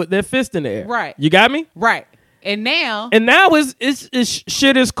podium with their fist in the air. Right. You got me? Right. And now it's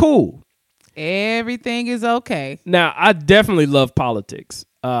shit is cool. Everything is okay. Now, I definitely love politics.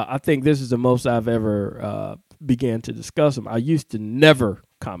 I think this is the most I've ever began to discuss them. I used to never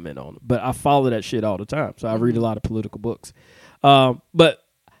comment on them, but I follow that shit all the time. So I read a lot of political books. But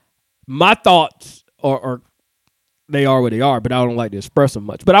my thoughts are they are what they are, but I don't like to express them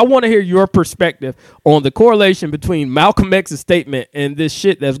much. But I want to hear your perspective on the correlation between Malcolm X's statement and this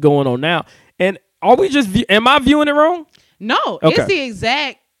shit that's going on now. And are we just, am I viewing it wrong? No, okay. It's the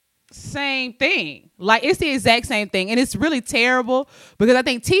exact same thing. Like, it's the exact same thing. And it's really terrible because I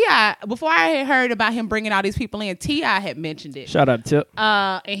think T.I., before I had heard about him bringing all these people in, T.I. had mentioned it. Shout out to Tip.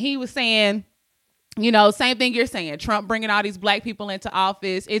 And he was saying, you know, same thing you're saying. Trump bringing all these black people into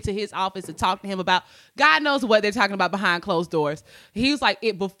his office to talk to him about God knows what they're talking about behind closed doors. He was like,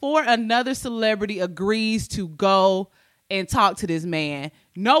 before another celebrity agrees to go and talk to this man,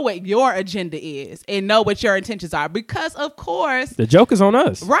 know what your agenda is and know what your intentions are. Because, of course, the joke is on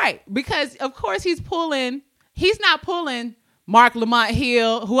us. Right. Because, of course, he's not pulling Mark Lamont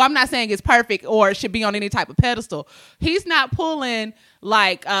Hill, who I'm not saying is perfect or should be on any type of pedestal. He's not pulling,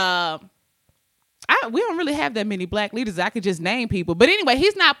 like, we don't really have that many black leaders. I could just name people. But anyway,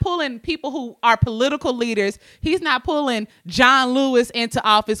 he's not pulling people who are political leaders. He's not pulling John Lewis into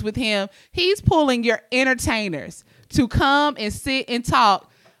office with him. He's pulling your entertainers to come and sit and talk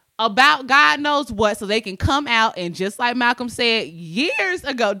about God knows what, so they can come out and, just like Malcolm said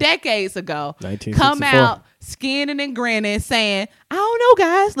decades ago, come out skinning and grinning, saying, "I don't know,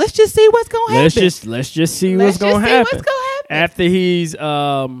 guys. Let's just see what's gonna happen. Let's just see what's gonna happen." After he's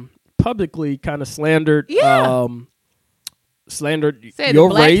publicly kind of slandered said your the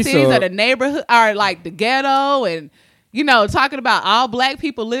black race cities or the neighborhood are like the ghetto, and you know, talking about all black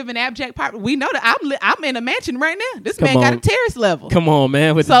people live in abject poverty. We know that I'm in a mansion right now. This man got a terrace level. Come on,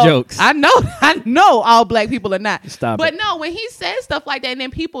 man, with the jokes. I know all black people are not. But no, when he says stuff like that and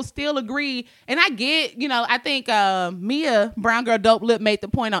then people still agree, and I get, you know, I think Mia, Brown Girl Dope Lip, made the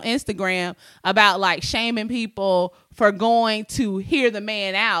point on Instagram about like shaming people for going to hear the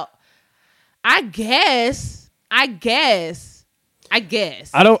man out. I guess. I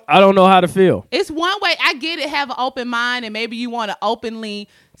don't know how to feel. It's one way. I get it. Have an open mind, and maybe you want to openly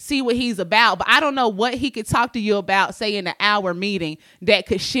see what he's about. But I don't know what he could talk to you about, say in an hour meeting, that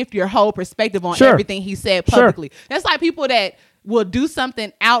could shift your whole perspective on everything he said publicly. That's like people that will do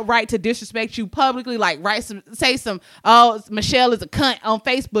something outright to disrespect you publicly, like say Michelle is a cunt on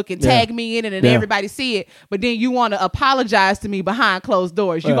Facebook and tag me in it and everybody see it, but then you want to apologize to me behind closed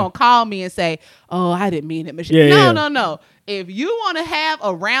doors. You're going to call me and say, "Oh, I didn't mean it, Michelle." No. If you want to have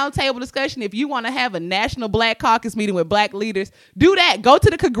a roundtable discussion, if you want to have a National Black Caucus meeting with black leaders, do that. Go to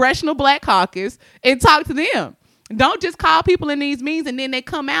the Congressional Black Caucus and talk to them. Don't just call people in these meetings and then they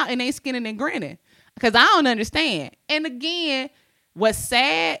come out and they skinning and grinning. Because I don't understand. And again, what's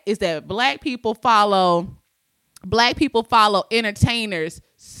sad is that black people follow entertainers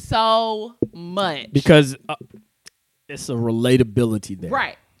so much. Because it's a relatability there.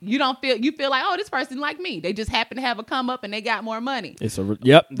 Right. You feel like, oh, this person like me. They just happen to have a come up and they got more money. But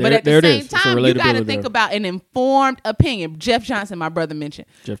at the same time, you got to think about an informed opinion. Jeff Johnson, my brother, mentioned.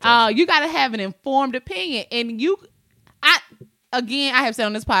 You got to have an informed opinion. And I have said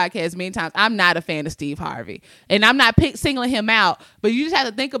on this podcast many times, I'm not a fan of Steve Harvey, and I'm not singling him out. But you just have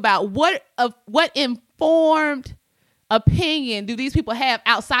to think about what informed opinion do these people have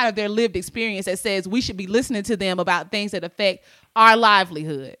outside of their lived experience that says we should be listening to them about things that affect our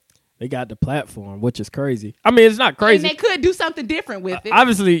livelihood? They got the platform, which is crazy. I mean, it's not crazy. And they could do something different with it.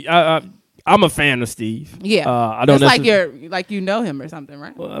 Obviously, I'm a fan of Steve. Yeah, I don't. It's like you know him or something,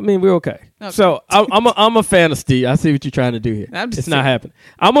 right? Well, I mean, we're okay. So I'm a fan of Steve. I see what you're trying to do here. It's not happening.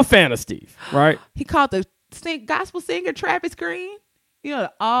 I'm a fan of Steve, right? He called the gospel singer Travis Green. You know,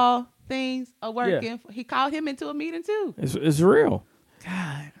 all things are working. Yeah. He called him into a meeting too. It's real.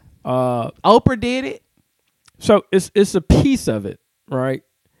 God. Oprah did it. So it's a piece of it, right?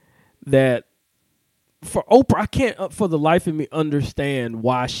 That for Oprah, I can't for the life of me understand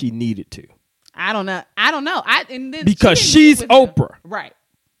why she needed to. I don't know. Because she's Oprah. Right.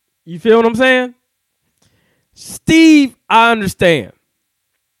 You feel what I'm saying? Steve, I understand.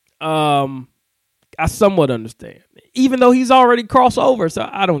 I somewhat understand. Even though he's already crossed over, so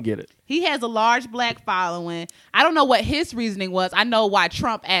I don't get it. He has a large black following. I don't know what his reasoning was. I know why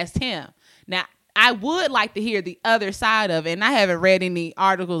Trump asked him. Now, I would like to hear the other side of it, and I haven't read any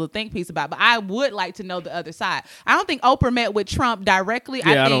articles or think piece about it, but I would like to know the other side. I don't think Oprah met with Trump directly.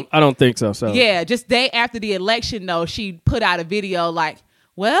 Yeah, I don't think so. Yeah, just day after the election, though, she put out a video like,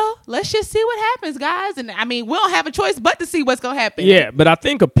 well, let's just see what happens, guys. And I mean, we don't have a choice but to see what's going to happen. Yeah, but I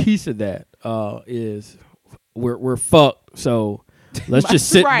think a piece of that is we're fucked. So let's just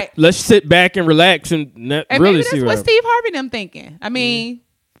sit. Right. Let's sit back and relax and really maybe see what Steve Harvey them thinking. I mean,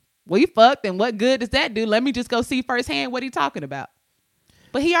 we fucked, and what good does that do? Let me just go see firsthand what he talking about.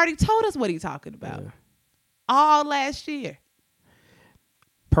 But he already told us what he talking about all last year.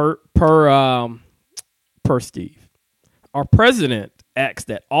 Per Steve, our president asks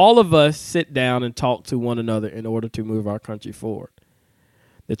that all of us sit down and talk to one another in order to move our country forward.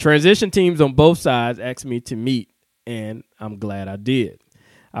 The transition teams on both sides asked me to meet, and I'm glad I did.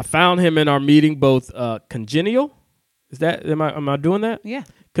 I found him in our meeting both congenial. Is that am I doing that? Yeah.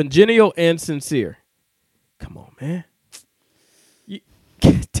 Congenial and sincere. Come on, man.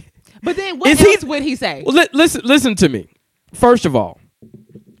 But then what else would he say? Well, listen to me. First of all,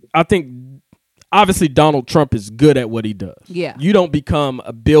 I think obviously Donald Trump is good at what he does. Yeah. You don't become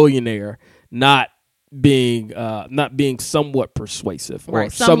a billionaire not being somewhat persuasive, or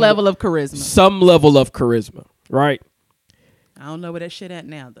right? Some level of charisma. Some level of charisma, right? I don't know where that shit at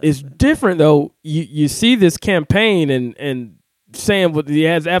now, though. It's different though. You see this campaign and saying what he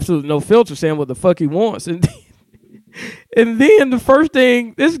has absolutely no filter, saying what the fuck he wants, and then the first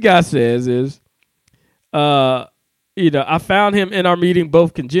thing this guy says is, I found him in our meeting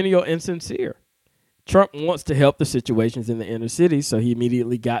both congenial and sincere. Trump wants to help the situations in the inner city, so he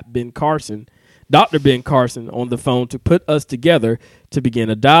immediately got Dr. Ben Carson, on the phone to put us together to begin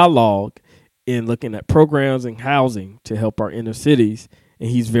a dialogue in looking at programs and housing to help our inner cities, and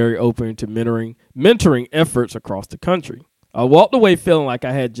he's very open to mentoring efforts across the country. I walked away feeling like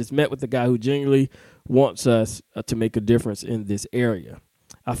I had just met with the guy who genuinely wants us to make a difference in this area.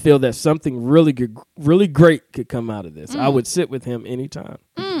 I feel that something really good, really great could come out of this. I would sit with him anytime.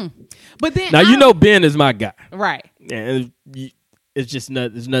 But then now Ben is my guy, right? And it's just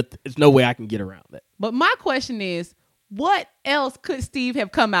there's no way I can get around that. But my question is, what else could Steve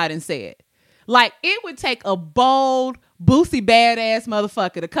have come out and said? Like, it would take a bold, Boosie badass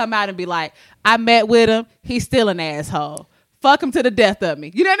motherfucker to come out and be like, I met with him. He's still an asshole. Fuck him to the death of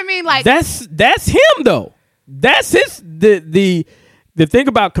me. You know what I mean? Like, that's him though. That's his the thing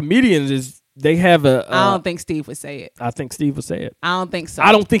about comedians is they have a. I don't think Steve would say it. I think Steve would say it. I don't think so.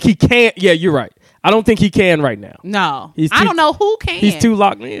 I don't think he can. Yeah, you're right. I don't think he can right now. No, I don't know who can. He's too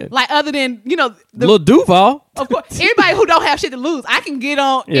locked in. Like, other than Lil Duval. Of course, everybody who don't have shit to lose. I can get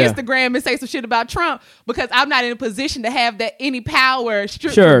on Instagram and say some shit about Trump because I'm not in a position to have that any power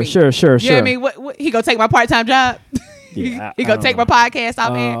stripped from me. Sure. You know what I mean? What he gonna take my part-time job? Yeah, he gonna take my podcast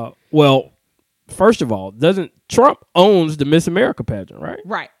off air? Well, first of all, Trump owns the Miss America pageant, right?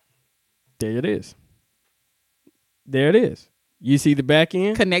 Right. There it is. You see the back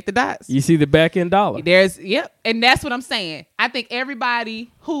end? Connect the dots. You see the back end dollar. Yep. And that's what I'm saying. I think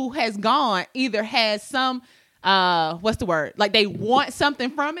everybody who has gone either has some, what's the word? Like, they want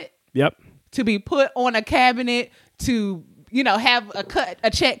something from it. Yep. To be put on a cabinet to, have a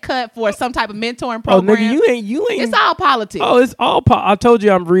check cut for some type of mentoring program. Oh, nigga, you ain't. It's all politics. Oh, it's all I told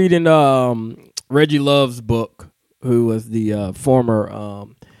you I'm reading Reggie Love's book, who was the former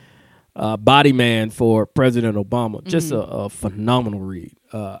body man for President Obama. Just a phenomenal read.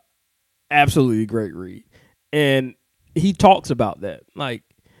 Absolutely great read. And he talks about that. Like,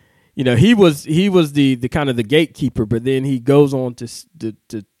 he was the kind of the gatekeeper, but then he goes on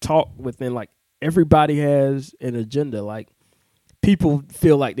to talk within, like, everybody has an agenda. Like, people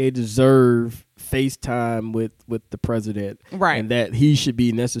feel like they deserve FaceTime with the president, right? And that he should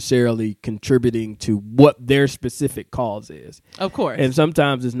be necessarily contributing to what their specific cause is. Of course. And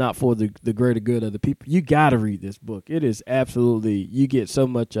sometimes it's not for the greater good of the people. You got to read this book. It is absolutely, you get so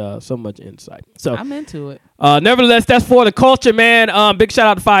much insight. So I'm into it. Nevertheless, that's for the culture, man. Big shout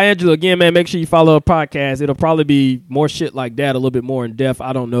out to Fire Angela again, man. Make sure you follow her podcast. It'll probably be more shit like that, a little bit more in depth.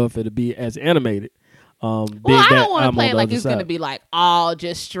 I don't know if it'll be as animated. Well, I don't want to play it like it's going to be like all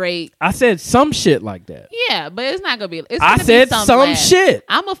just straight. I said some shit like that. Yeah, but it's not going to be. I said some shit.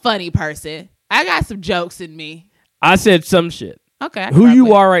 I'm a funny person. I got some jokes in me. I said some shit. Okay. Who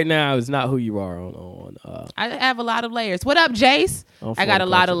you are right now is not who you are on. I have a lot of layers. What up, Jace? I got a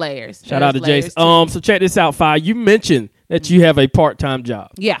lot of layers. Shout out to Jace. So check this out, Fi. You mentioned that you have a part-time job.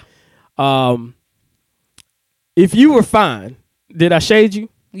 Yeah. If you were fine, did I shade you?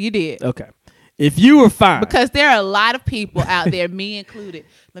 You did. Okay. If you were fine. Because there are a lot of people out there, me included.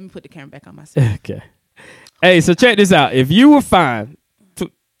 Let me put the camera back on myself. Okay. Hey, so check this out. If you were fine,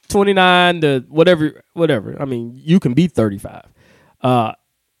 29 to whatever. I mean, you can be 35. So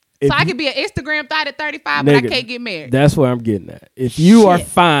I could be an Instagram thought at 35, but I can't get married. That's where I'm getting at. If you are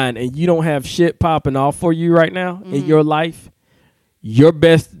fine and you don't have shit popping off for you right now in your life, your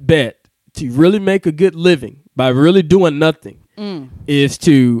best bet to really make a good living by really doing nothing is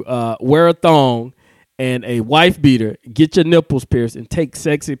to wear a thong and a wife beater, get your nipples pierced, and take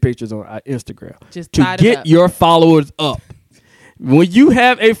sexy pictures on Instagram to get your followers up. When you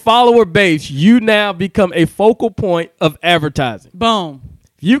have a follower base, you now become a focal point of advertising. Boom.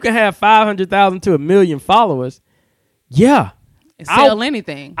 If you can have 500,000 to 1 million followers, sell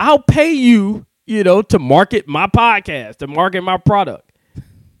anything. I'll pay you, to market my podcast, to market my product.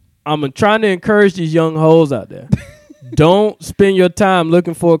 I'm trying to encourage these young hoes out there. Don't spend your time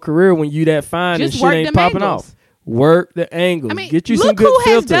looking for a career when you that fine just and shit ain't popping off. Work the angles. I mean, get you some good look who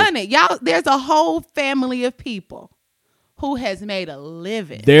filters. has done it. Y'all, there's a whole family of people who has made a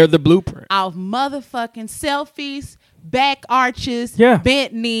living. They're the blueprint. Of motherfucking selfies, back arches,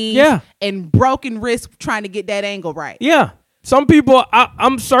 bent knees, and broken wrists trying to get that angle right. Yeah. Some people,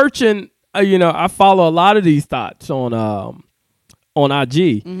 I'm searching, I follow a lot of these thoughts on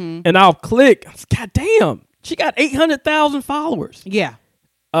IG, and I'll click. God damn. She got 800,000 followers. Yeah.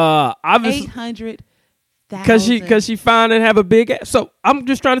 Obviously 800,000. Because she found and have a big ass. So I'm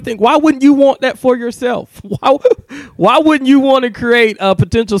just trying to think, why wouldn't you want that for yourself? Why wouldn't you want to create a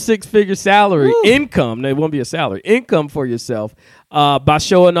potential 6-figure salary income? It won't be a salary income for yourself by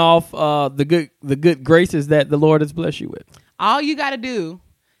showing off the good graces that the Lord has blessed you with. All you got to do,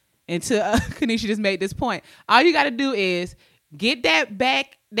 and to Kanisha just made this point. All you got to do is get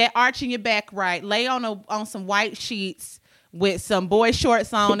that arch in your back right. Lay on some white sheets with some boy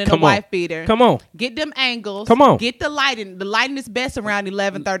shorts on and a wife beater. Come on. Get them angles. Come on. Get the lighting. The lighting is best around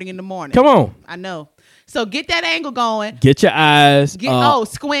 11:30 in the morning. Come on. I know. So get that angle going. Get your eyes.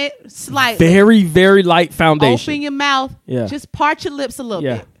 Squint slightly. Very, very light foundation. Open your mouth. Yeah. Just part your lips a little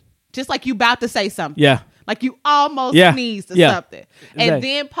bit. Just like you about to say something. Yeah. Like you almost sneezed or something. Exactly. And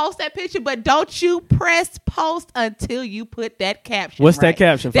then post that picture, but don't you press post until you put that caption. What's that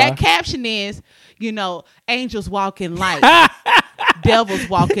caption for? That caption is, angels walk in light. Devils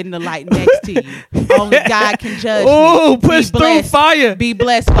walk in the light next to you. Only God can judge me. Oh, push through fire. Be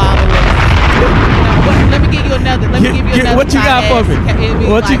blessed, Father. Let me give you another. What you got for me?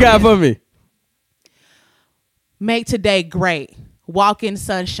 What you got for me? Make today great. Walk in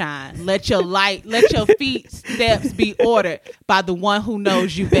sunshine. Let your feet steps be ordered by the one who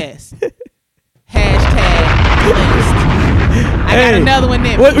knows you best. Hashtag blessed. I got another one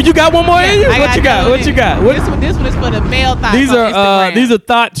there. What you got? One more in you? What you got? This one is for the male thoughts. These are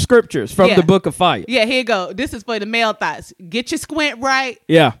thought scriptures from the Book of Fire. Yeah, here you go. This is for the male thoughts. Get your squint right.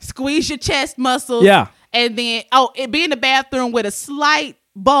 Yeah. Squeeze your chest muscles. Yeah. And then be in the bathroom with a slight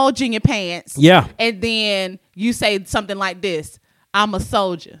bulge in your pants. Yeah. And then you say something like this: I'm a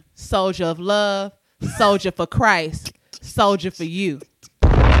soldier of love, soldier for Christ, soldier for you.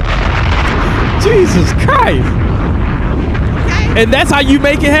 Jesus Christ. Okay. And that's how you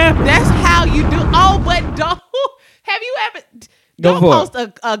make it happen? That's how you do. Oh, but don't post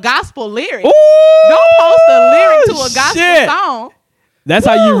a gospel lyric. Ooh, don't post a lyric to a gospel song. That's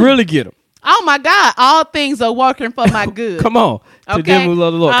how you really get them. Oh my God. All things are working for my good. Come on. To them who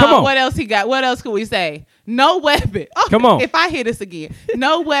love the Lord. Come on. What else he got? What else could we say? No weapon. Oh, come on. If I hear this again,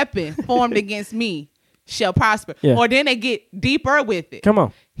 no weapon formed against me shall prosper. Yeah. Or then they get deeper with it. Come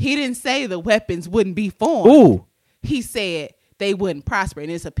on. He didn't say the weapons wouldn't be formed. Ooh. He said they wouldn't prosper.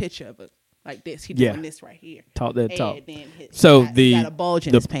 And it's a picture of like this. He doing this right here. Talk that talk. Then so he got a bulge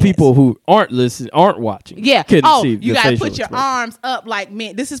in his pants. People who aren't watching. Yeah. See you got to put your arms up like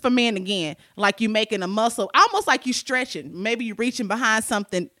men. This is for men again. Like you making a muscle, almost like you stretching. Maybe you reaching behind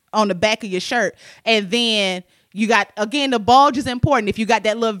something on the back of your shirt, and then you got, again, the bulge is important. If you got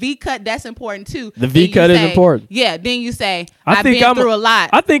that little V cut, that's important too. The V cut is important. Yeah. Then you say, I've been through a lot.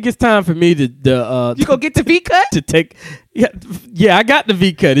 I think it's time for me to you go get the V cut to take. Yeah. I got the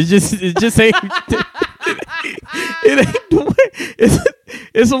V cut. It just ain't. It ain't the way.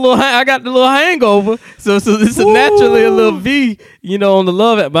 It's a little. I got the little hangover, so it's naturally a little V, on the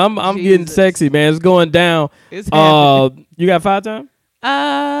love it. But I'm getting sexy, man. It's going down. It's happening. You got 5 times?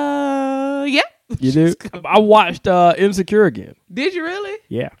 Yeah. You do? I watched Insecure again. Did you really?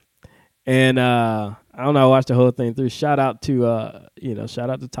 Yeah. And I don't know, I watched the whole thing through. Shout out to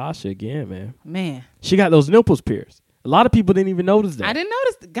Tasha again, man. Man. She got those nipples pierced. A lot of people didn't even notice that. I didn't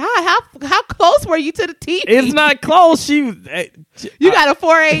notice. God, how close were you to the TV? It's not close. You got a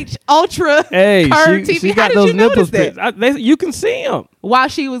 4H Ultra curved TV. She got those nipples pierced. You can see them. While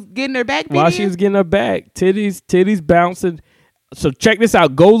she was getting her back While she was getting her back. Titties bouncing. So check this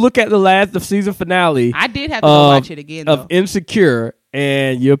out. Go look at the season finale. I did have to go watch it again, though. Of Insecure,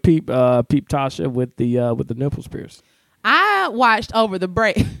 and you'll peep Tasha with the nipples pierced. I watched over the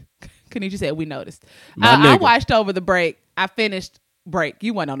break. Kanisha said we noticed. I watched over the break. I finished break.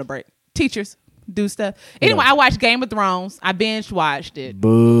 You went on the break. Teachers do stuff. Anyway, I watched Game of Thrones. I binge watched it.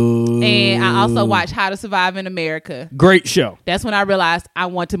 Boo. And I also watched How to Survive in America. Great show. That's when I realized I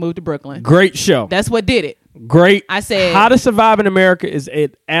want to move to Brooklyn. Great show. That's what did it. Great. I said How to Survive in America is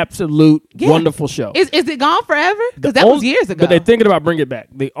an absolute wonderful show. Is it gone forever? Because that was years ago. But they're thinking about bringing it back.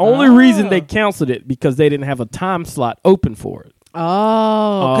 The only reason they canceled it because they didn't have a time slot open for it.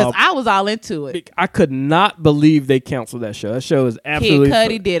 Oh, because I was all into it. I could not believe they canceled that show. That show is absolutely Kid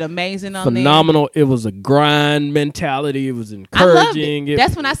Cudi did amazing on phenomenal. It was a grind mentality. It was encouraging. I loved it.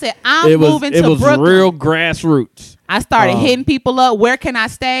 That's when I said I'm moving to Brooklyn. It was real grassroots. I started hitting people up. Where can I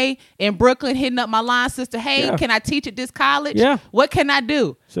stay in Brooklyn? Hitting up my line sister. Hey, can I teach at this college? Yeah. What can I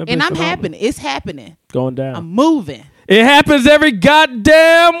do? Simply and I'm phenomenal. happening. It's happening. Going down. I'm moving. It happens every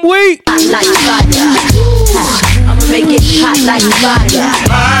goddamn week. Like fire. I'ma make it hot like fire.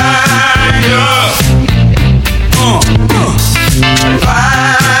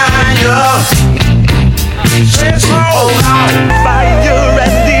 Fire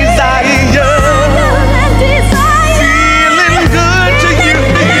and desire. Feeling good to you.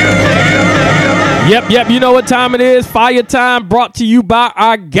 Yep. You know what time it is. Fire time brought to you by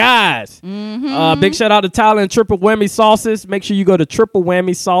our guys. Big shout out to Tyler and Triple Whammy Sauces. Make sure you go to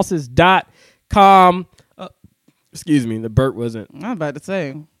triplewhammysauces.com. Excuse me, the burp wasn't. I'm about to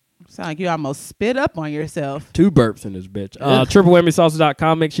say, sound like you almost spit up on yourself. 2 burps in this bitch.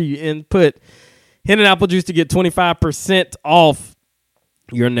 Triplewhammysauces.com. Make sure you input Hen Apple Juice to get 25% off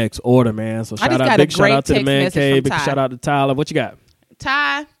your next order, man. So big shout out to the Man Cave. Big shout out to Tyler. What you got?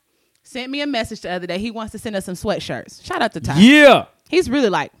 Ty sent me a message the other day. He wants to send us some sweatshirts. Shout out to Ty. Yeah. He's really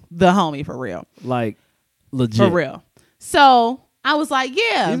like the homie for real. Like legit. For real. So I was like,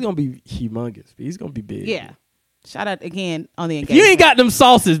 yeah. He's going to be humongous. He's going to be big. Yeah. Shout out again on the engagement. You ain't got them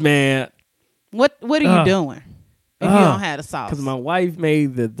sauces, man. What are you doing if you don't have the sauce? Because my wife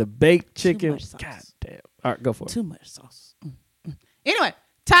made the baked chicken. Too much sauce. God damn. All right, go for it. Too much sauce. Anyway,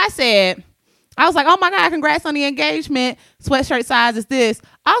 Ty said, I was like, oh my God, congrats on the engagement. Sweatshirt size is this.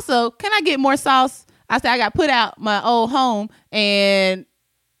 Also, can I get more sauce? I said, I got put out my old home and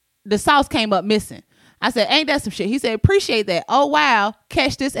the sauce came up missing. I said, ain't that some shit? He said, appreciate that. Oh, wow.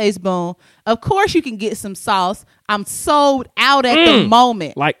 Catch this, Ace Boone. Of course you can get some sauce. I'm sold out at the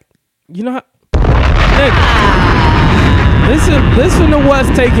moment. Like, you know how... Listen to what's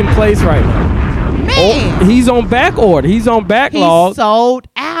taking place right now. Man. He's on back order. He's on backlog. He's sold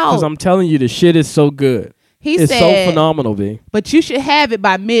out. Because I'm telling you, the shit is so good. It's so phenomenal, B. But you should have it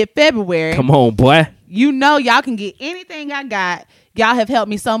by mid-February. Come on, boy. You know y'all can get anything I got. Y'all have helped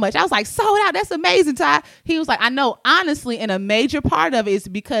me so much. I was like, sold out. That's amazing, Ty. He was like, I know, honestly, and a major part of it is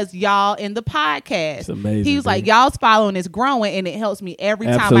because y'all in the podcast. It's amazing. He was like, y'all's following is growing, and it helps me every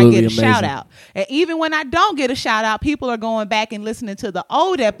time Absolutely I get a amazing. shout out. And even when I don't get a shout out, people are going back and listening to the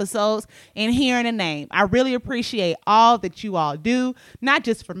old episodes and hearing a name. I really appreciate all that you all do, not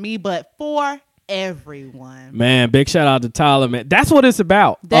just for me, but for everyone. Man, big shout out to Tyler, man. That's what it's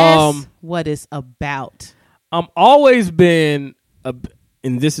about. That's what it's about. I'm always been...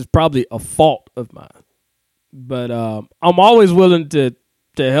 and this is probably a fault of mine, but I'm always willing to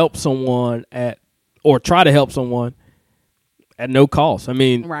help someone or try to help someone at no cost. I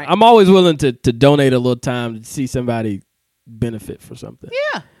mean, right. I'm always willing to donate a little time to see somebody benefit for something.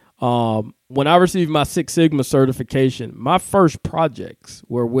 Yeah. When I received my Six Sigma certification, my first projects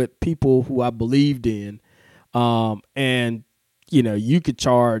were with people who I believed in. And, you could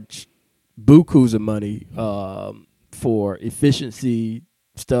charge bukus of money for efficiency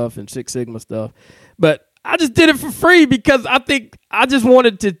stuff and Six Sigma stuff. But I just did it for free because I think I just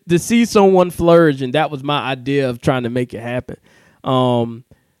wanted to see someone flourish, and that was my idea of trying to make it happen.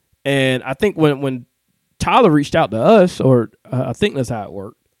 And I think when Tyler reached out to us, or I think that's how it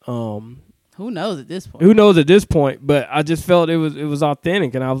worked. Who knows at this point? But I just felt it was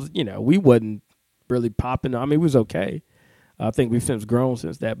authentic, and I was, we wasn't really popping. I mean, it was okay. I think we've since grown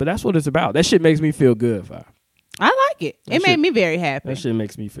since that, but that's what it's about. That shit makes me feel good. I like it. It made me very happy. That shit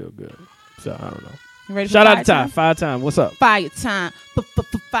makes me feel good. So I don't know. You ready for Shout out to Ty. Fire time. What's up? Fire time.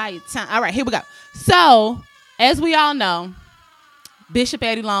 Fire time. All right, here we go. So, as we all know, Bishop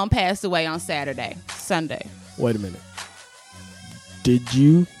Eddie Long passed away on Sunday. Wait a minute. Did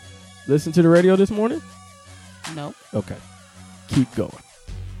you listen to the radio this morning? Nope. Okay. Keep going.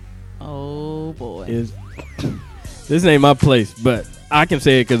 Oh, boy. This ain't my place, but I can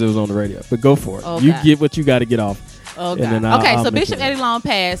say it because it was on the radio. But go for it. Oh, you get what you got to get off. Oh, God. I'll so Bishop Eddie Long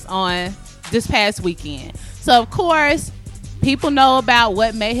passed on this past weekend. So, of course, people know about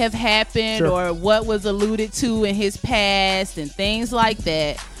what may have happened or what was alluded to in his past and things like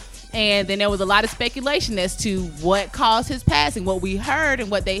that. And then there was a lot of speculation as to what caused his passing. What we heard and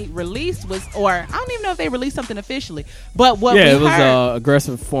what they released was, or I don't even know if they released something officially, but what we heard. Yeah, it was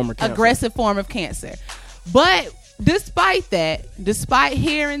aggressive form of cancer. But despite that, despite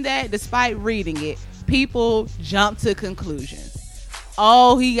hearing that, despite reading it, people jump to conclusions.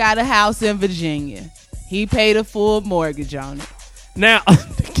 Oh, he got a house in Virginia. He paid a full mortgage on it. Now,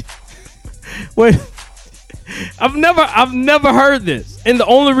 wait, I've never heard this, and the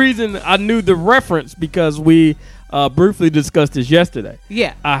only reason I knew the reference because we briefly discussed this yesterday.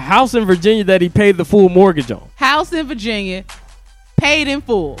 Yeah, a house in Virginia that he paid the full mortgage on. House in Virginia, paid in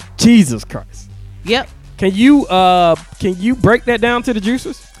full. Jesus Christ. Yep. Can you break that down to the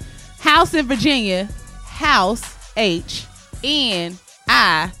juicers? House in Virginia, house HNI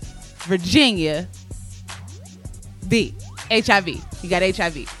Virginia V HIV. He got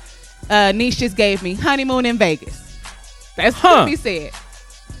HIV. Niche just gave me honeymoon in Vegas. That's what he said.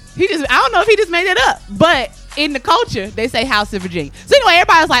 I don't know if he just made it up, but in the culture they say house in Virginia. So anyway,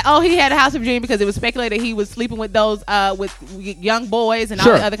 everybody's like, oh, he had a house in Virginia because it was speculated he was sleeping with those with young boys and all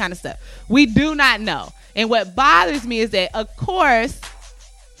the other kind of stuff. We do not know. And what bothers me is that, of course,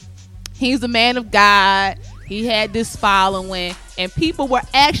 he's a man of God. He had this following, and people were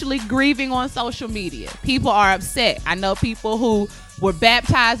actually grieving on social media. People are upset. I know people who were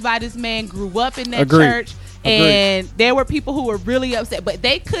baptized by this man, grew up in that church, and there were people who were really upset, but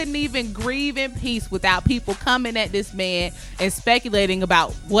they couldn't even grieve in peace without people coming at this man and speculating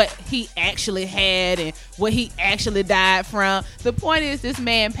about what he actually had and what he actually died from. The point is, this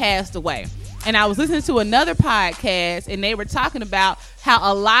man passed away. And I was listening to another podcast, and they were talking about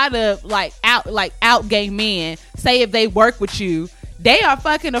how a lot of out gay men say if they work with you, they are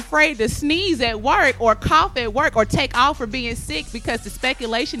fucking afraid to sneeze at work or cough at work or take off for being sick because the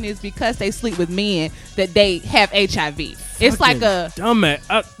speculation is because they sleep with men that they have HIV. It's like a dumbass.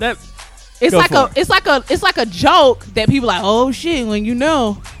 It's like a joke that people are like, oh shit, when you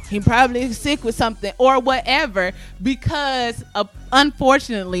know he probably is sick with something or whatever, because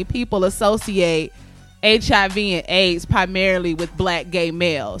unfortunately people associate HIV and AIDS primarily with black gay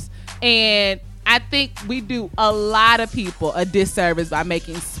males. And I think we do a lot of people a disservice by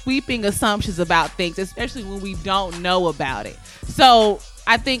making sweeping assumptions about things, especially when we don't know about it. So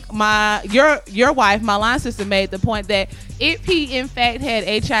I think your wife, my line sister, made the point that if he in fact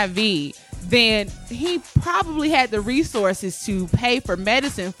had HIV, then he probably had the resources to pay for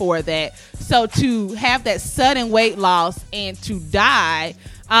medicine for that. So to have that sudden weight loss and to die,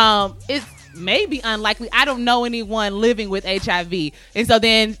 it's maybe unlikely. I don't know anyone living with HIV. And so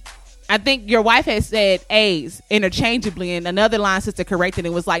then I think your wife has said AIDS interchangeably, and another line sister corrected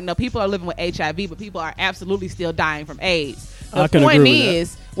it was like, no, people are living with HIV, but people are absolutely still dying from AIDS. The point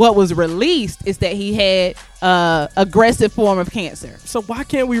is, what was released is that he had aggressive form of cancer. So why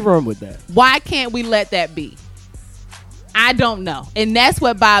can't we run with that? Why can't we let that be? I don't know. And that's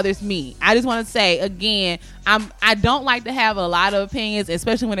what bothers me. I just want to say, again, I don't like to have a lot of opinions,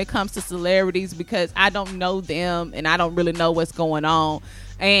 especially when it comes to celebrities, because I don't know them and I don't really know what's going on.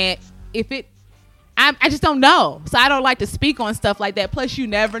 And I just don't know. So I don't like to speak on stuff like that. Plus, you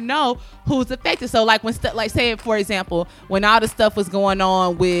never know who's affected. So like when say for example, when all the stuff was going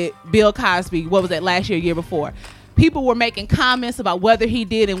on with Bill Cosby, what was that, last year before? people were making comments about whether he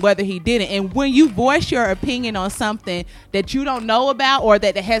did and whether he didn't. And when you voice your opinion on something that you don't know about or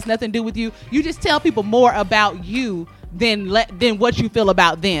that has nothing to do with you, you just tell people more about you than what you feel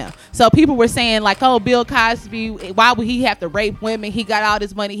about them. So people were saying like, oh, Bill Cosby, why would he have to rape women? He got all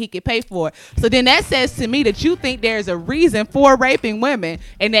this money he could pay for it. So then that says to me that you think there's a reason for raping women,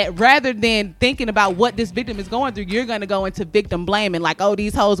 and that rather than thinking about what this victim is going through, you're going to go into victim blaming, like, oh,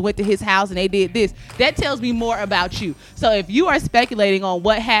 these hoes went to his house and they did this. That tells me more about you. So if you are speculating on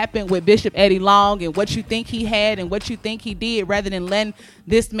what happened with Bishop Eddie Long and what you think he had and what you think he did, rather than letting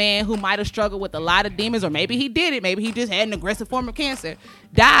this man who might have struggled with a lot of demons, or maybe he did it, maybe he just had an aggressive form of cancer,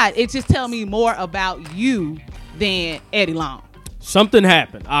 died, it just tells me more about you than Eddie Long. Something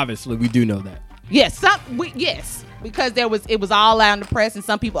happened. Obviously, we do know that. Yes, because it was all out in the press, and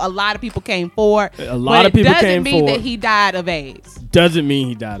a lot of people came forward. A lot of people came forward. Doesn't mean that he died of AIDS. Doesn't mean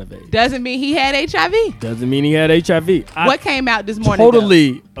he died of AIDS. Doesn't mean he had HIV. Doesn't mean he had HIV. What came out this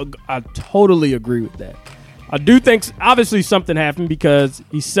morning? I totally agree with that. I do think obviously something happened because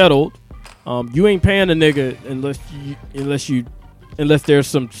he settled. You ain't paying a nigga unless there's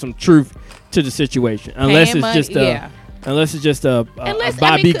some truth to the situation. Unless it's just a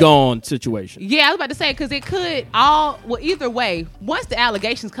Bobby gone situation. Yeah, I was about to say, because it could either way, once the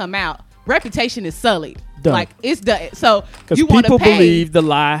allegations come out, reputation is sullied. Done. Like, it's done. So because people believe the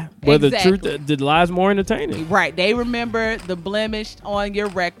lie, whether the lie is more entertaining. Right. They remember the blemish on your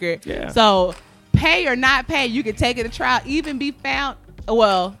record. Yeah. So pay or not pay, you can take it to trial, even be found.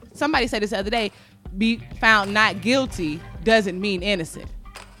 Well, somebody said this the other day, be found not guilty doesn't mean innocent.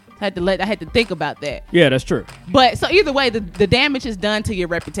 I had to think about that. Yeah, that's true. But so either way, the damage is done to your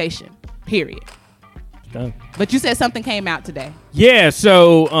reputation. Period. Done. But you said something came out today. Yeah.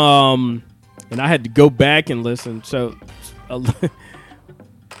 So, and I had to go back and listen. So, I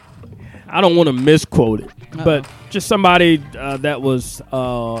don't want to misquote it, but just somebody that was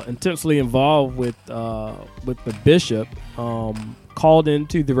intensely involved with the bishop called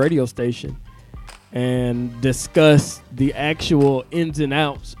into the radio station and discuss the actual ins and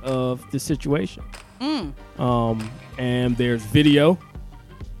outs of the situation. And there's video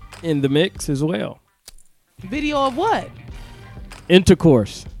in the mix as well. Video of what?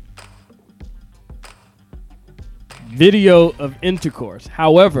 Intercourse. Video of intercourse.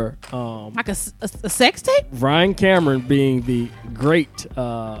 However, like a sex tape? Ryan Cameron, being the great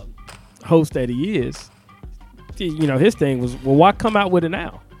host that he is, his thing was, well, why come out with it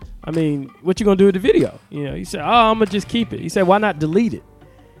now? I mean, what you gonna do with the video? He said, I'm gonna just keep it. He said, why not delete it?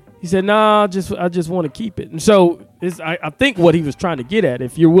 He said, no, I just want to keep it. And so I think what he was trying to get at,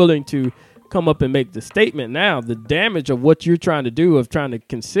 if you're willing to come up and make the statement now, the damage of what you're trying to do of trying to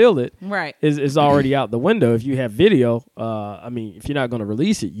conceal it, right, is already out the window. If you have video, if you're not going to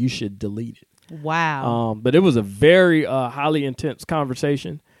release it, you should delete it. Wow. But it was a very highly intense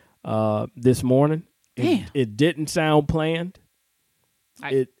conversation this morning. It didn't sound planned.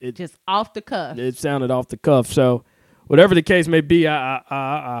 It just off the cuff. It sounded off the cuff. So whatever the case may be,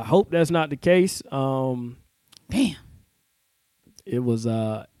 I hope that's not the case. Damn. It was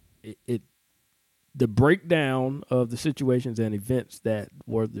the breakdown of the situations and events that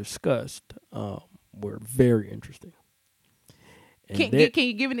were discussed were very interesting. Can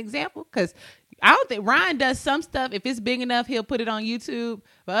you give an example? Because I don't think Ryan does some stuff. If it's big enough, he'll put it on YouTube.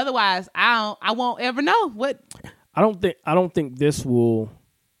 But otherwise, I won't ever know what. I don't think this will,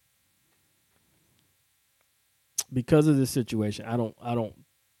 because of this situation.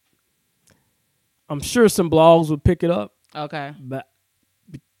 I'm sure some blogs would pick it up. Okay. But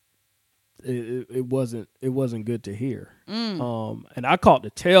it wasn't good to hear. And I caught the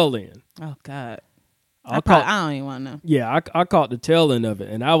tail end. Oh God. I don't even want to know. Yeah, I caught the tail end of it,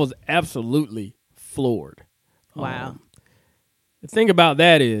 and I was absolutely floored. Wow. The thing about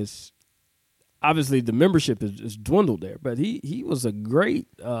that is, obviously, the membership is dwindled there, but he was a great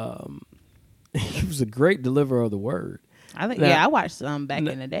deliverer of the word. I think I watched some back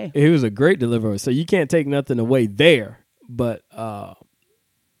in the day. He was a great deliverer, so you can't take nothing away there. But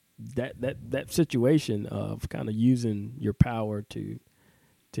that situation of kind of using your power to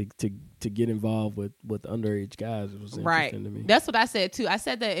get involved with underage guys was interesting to me. That's what I said too. I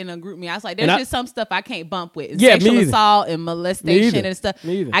said that in a group meeting. I was like, there's just some stuff I can't bump with. Yeah, sexual assault and molestation and stuff.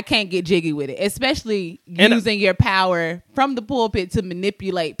 Me either. I can't get jiggy with it, especially using your power from the pulpit to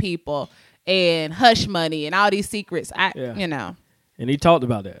manipulate people and hush money and all these secrets. And he talked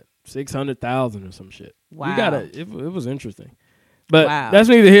about that 600,000 or some shit. Wow, it was interesting, but that's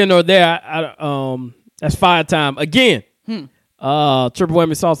neither here nor there. That's fire time again.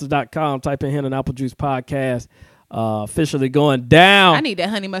 TripleWhammySauces.com. Type in Hen and Apple Juice Podcast. officially going down. I need that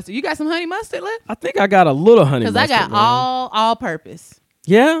honey mustard. You got some honey mustard left? I think I got a little honey mustard. Because I got all purpose.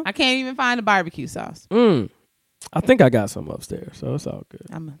 Yeah? I can't even find the barbecue sauce. I think I got some upstairs, so it's all good.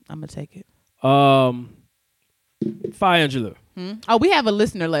 I'm going to take it. Fi Angelou. Oh, we have a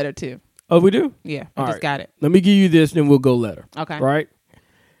listener letter too. Oh, we do? Yeah, All I just right. got it. Let me give you this, then we'll go letter. Okay. Right?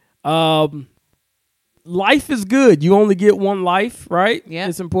 Life is good. You only get one life, right? Yeah.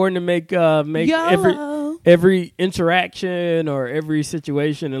 It's important to make YOLO. every interaction or every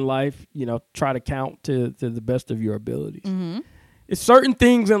situation in life, try to count to the best of your abilities. It's certain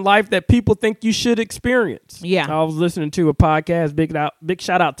things in life that people think you should experience. Yeah. I was listening to a podcast. Big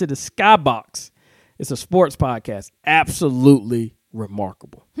shout out to the Skybox. It's a sports podcast. Absolutely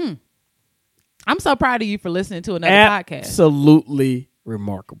remarkable. I'm so proud of you for listening to another podcast. Absolutely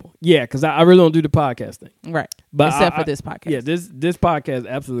remarkable. Yeah, because I really don't do the podcast thing. Right. But Except for this podcast. Yeah, this podcast is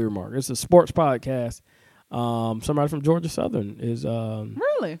absolutely remarkable. It's a sports podcast. Somebody from Georgia Southern is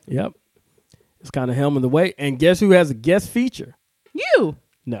Really? Yep. It's kind of helming the way. And guess who has a guest feature? You.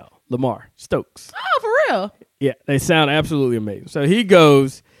 No, Lamar Stokes. Oh, for real? Yeah, they sound absolutely amazing. So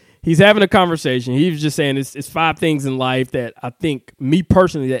he's having a conversation. He was just saying it's 5 things in life that I think, me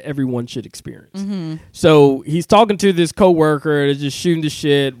personally, that everyone should experience. So he's talking to this coworker. They're just shooting the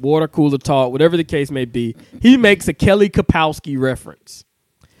shit, water cooler talk, whatever the case may be. He makes a Kelly Kapowski reference.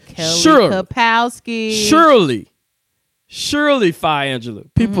 Kapowski. Surely, Fi Angelou.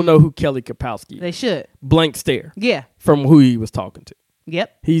 People know who Kelly Kapowski is. They should. Blank stare. Yeah. From who he was talking to.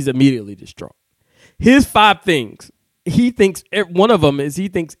 Yep. He's immediately distraught. His 5 things. He thinks one of them is he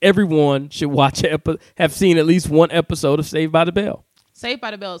thinks everyone should have seen at least one episode of Saved by the Bell. Saved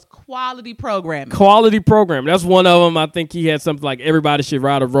by the Bell is quality programming. Quality program. That's one of them. I think he had something like everybody should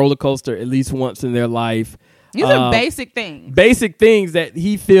ride a roller coaster at least once in their life. These are basic things. Basic things that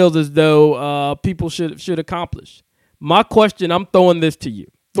he feels as though people should accomplish. My question, I'm throwing this to you.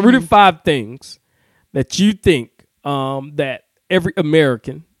 3 to 5 things that you think that every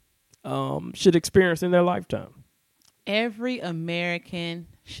American should experience in their lifetime. Every American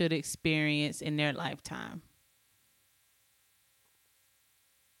should experience in their lifetime.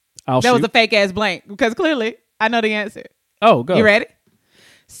 That was a fake ass blank because clearly I know the answer. Oh, go. You ready?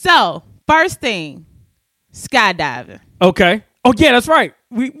 So, first thing, skydiving. Okay. Oh, yeah, that's right.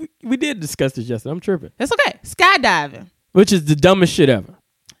 We did discuss this yesterday. I'm tripping. That's okay. Skydiving. Which is the dumbest shit ever.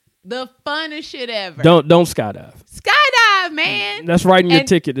 The funnest shit ever. Don't skydive. Skydive, man. That's writing your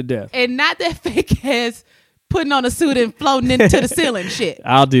ticket to death. And not that fake ass putting on a suit and floating into the ceiling shit.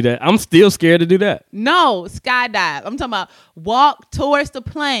 I'll do that. I'm still scared to do that. No, skydive. I'm talking about walk towards the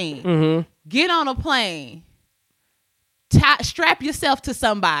plane. Get on a plane. Strap yourself to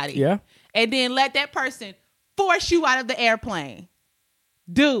somebody. Yeah. And then let that person force you out of the airplane.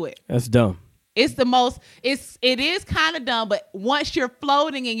 Do it. That's dumb. It's the most, it is kind of dumb, but once you're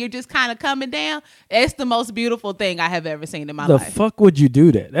floating and you're just kind of coming down, it's the most beautiful thing I have ever seen in my life. The fuck would you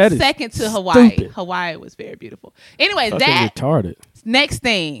do that? That is second to Hawaii. stupid. Hawaii was very beautiful. Anyways, Fucking that retarded. next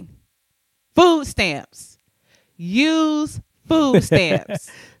thing, food stamps. Use food stamps.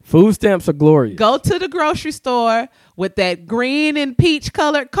 Food stamps are glorious. Go to the grocery store with that green and peach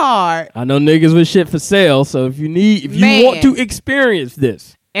colored card. I know niggas with shit for sale, so if you want to experience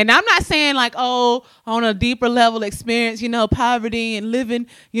this. And I'm not saying like, oh, on a deeper level experience, poverty and living,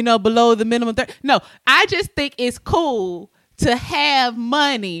 below the minimum. No, I just think it's cool to have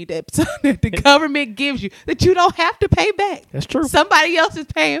money that the government gives you that you don't have to pay back. That's true. Somebody else is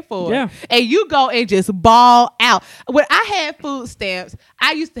paying for it. Yeah. And you go and just ball out. When I had food stamps,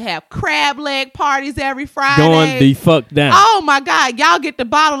 I used to have crab leg parties every Friday. Going the fuck down. Oh my God. Y'all get the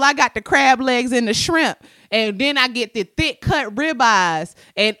bottle. I got the crab legs and the shrimp. And then I get the thick cut ribeyes.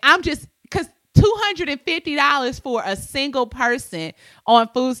 And I'm just, because $250 for a single person on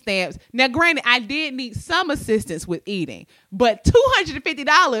food stamps. Now, granted, I did need some assistance with eating. But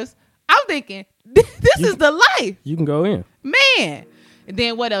 $250, I'm thinking, this is the life. You can go in. Man. And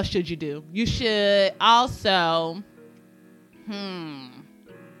then what else should you do? You should also, I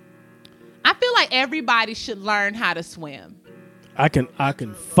feel like everybody should learn how to swim. I can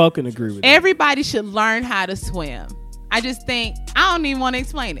fucking agree with Everybody should learn how to swim. I just think, I don't even want to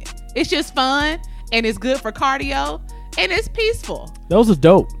explain it. It's just fun, and it's good for cardio, and it's peaceful. Those are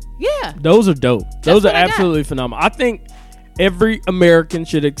dope. Yeah. Those are dope. Those are what I got. absolutely phenomenal. I think every American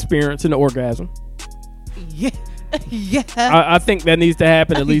should experience an orgasm. Yeah. Yeah. I think that needs to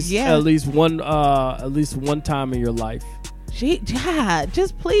happen at least Yeah. at least one time in your life.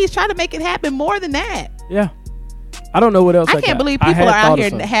 Just please try to make it happen more than that. Yeah. I don't know what else I can't believe people are out here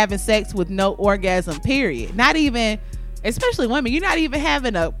having sex with no orgasm, period. Not even, especially women, you're not even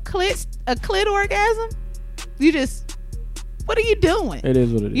having a clit orgasm? what are you doing? It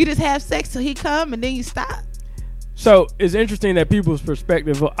is what it is. You just have sex till he come and then you stop. So it's interesting that people's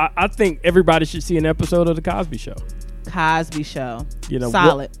perspective. I think everybody should see an episode of the Cosby Show. Cosby Show. You know,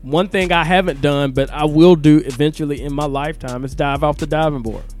 solid. One thing I haven't done, but I will do eventually in my lifetime is dive off the diving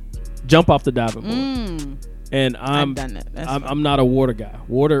board, jump off the diving board. And I've done that. I'm not a water guy.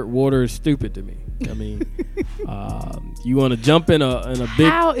 Water is stupid to me. I mean, you want to jump in a big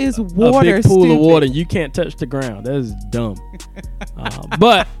how is water a big pool stupid? of water and you can't touch the ground. That is dumb.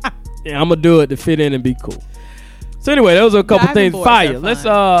 But I'm gonna do it to fit in and be cool. So anyway, those are a couple Diving things. boards Fire. are Let's.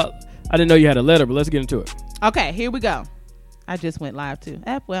 fun. I didn't know you had a letter, but let's get into it. Okay, here we go. I just went live too.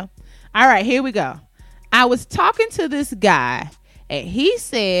 Well, all right, here we go. I was talking to this guy, and he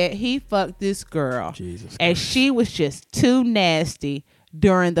said he fucked this girl, Jesus and Christ. she was just too nasty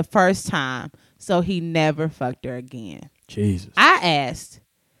during the first time, so he never fucked her again. Jesus. I asked,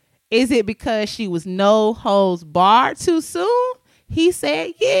 is it because she was no holds barred too soon? He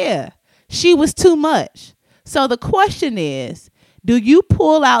said, yeah, she was too much. So the question is, do you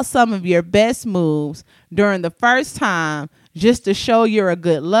pull out some of your best moves during the first time just to show you're a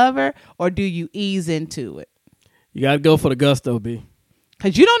good lover, or do you ease into it? You got to go for the gusto, B.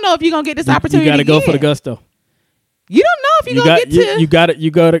 Because you don't know if you're going to get this opportunity You got to go for the again. gusto. You don't know if you're going to get to.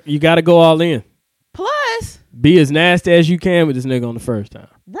 You got to go all in. Plus. Be as nasty as you can with this nigga on the first time.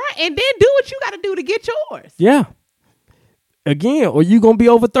 Right. And then do what you got to do to get yours. Yeah. Again, or you going to be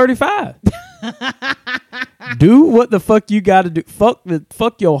over 35. Do what the fuck you got to do.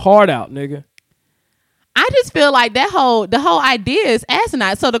 Fuck your heart out, nigga. I just feel like the whole idea is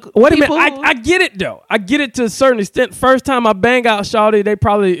asinine. So Wait a minute, I get it though. I get it to a certain extent. First time I bang out Shawty,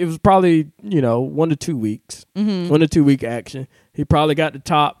 it was probably 1 to 2 weeks, 1 to 2 week action. He probably got the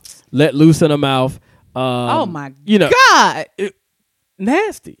top, let loose in the mouth. Oh my God,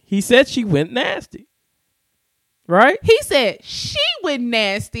 nasty. He said she went nasty, right? He said she went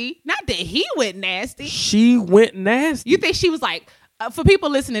nasty, not that he went nasty. She went nasty. You think she was like? For people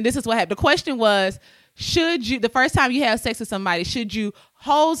listening, this is what happened. The question was, should you, the first time you have sex with somebody, should you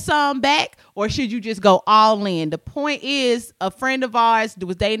hold some back or should you just go all in? The point is, a friend of ours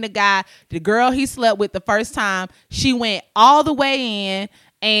was dating a guy, the girl he slept with the first time, she went all the way in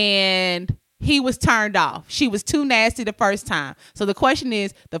and he was turned off. She was too nasty the first time. So the question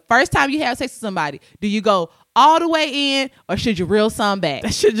is, the first time you have sex with somebody, do you go all the way in or should you reel some back?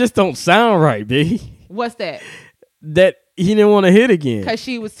 That shit just don't sound right, B. What's that? That he didn't want to hit again. Because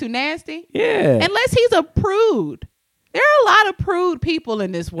she was too nasty? Yeah. Unless he's a prude. There are a lot of prude people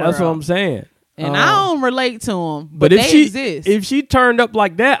in this world. That's what I'm saying. And I don't relate to them, but if they exist. If she turned up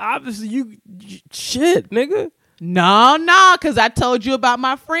like that, obviously you shit, nigga. No, because I told you about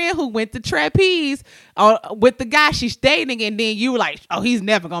my friend who went to trapeze with the guy she's dating, and then you were like, oh, he's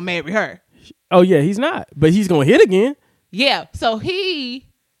never going to marry her. Oh, yeah, he's not. But he's going to hit again. Yeah, so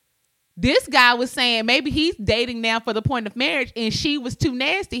this guy was saying maybe he's dating now for the point of marriage, and she was too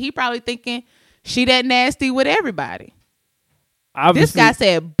nasty. He probably thinking she that nasty with everybody. Obviously, this guy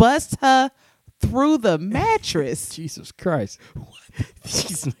said, bust her through the mattress. Jesus Christ.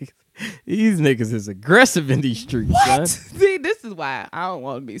 These niggas is aggressive in these streets, son. See, this is why I don't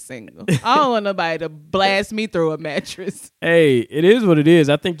want to be single. I don't want nobody to blast me through a mattress. Hey, it is what it is.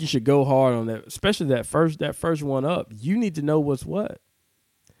 I think you should go hard on that, especially that first one up. You need to know what's what.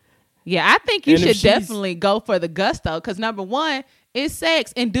 Yeah, I think you should definitely go for the gusto because number one, it's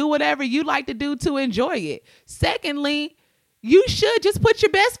sex and do whatever you like to do to enjoy it. Secondly, you should just put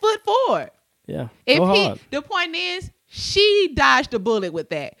your best foot forward. Yeah, go hard. The point is, she dodged a bullet with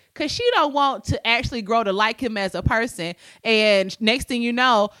that because she don't want to actually grow to like him as a person. And next thing you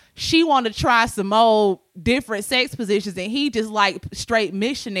know, she want to try some old different sex positions, and he just like straight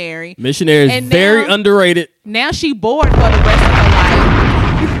missionary. Missionary is very underrated. Now she bored for the rest of her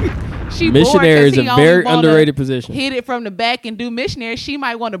life. Missionary is a very underrated position. Hit it from the back and do missionary. She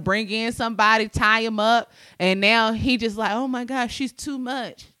might want to bring in somebody, tie him up, and now he just like, oh my gosh, she's too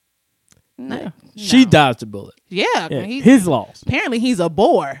much. No, yeah. She dodged a bullet. Yeah. His loss. Apparently he's a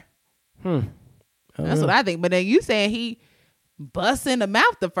bore. That's what I think. But then you saying he bust in the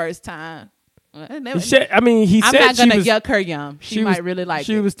mouth the first time. I'm not going to yuck her yum. She might really like it.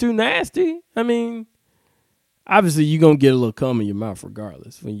 She was too nasty. I mean, obviously you're going to get a little cum in your mouth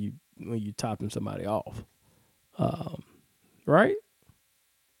regardless when you topping somebody off. Right?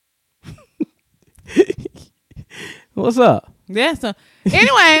 What's up? Yeah, so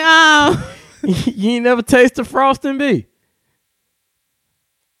anyway, you ain't never tasted frosting, B?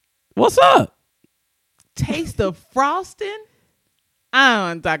 What's up? Taste of frosting? I don't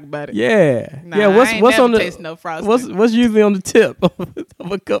want to talk about it. Yeah. Nah, yeah. What's on the taste no frosting. what's usually on the tip of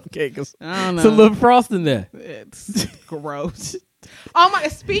a cupcake? I don't know. It's a little frosting there. It's gross. Oh my!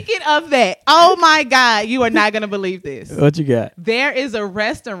 Speaking of that, oh my God, you are not gonna believe this. What you got? There is a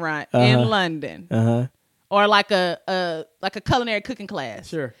restaurant in London, or like a culinary cooking class,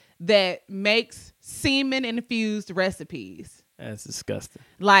 Sure, that makes semen infused recipes. That's disgusting.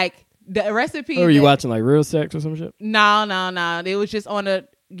 Like the recipe. Or are you watching like Real Sex or some shit? No. It was just on a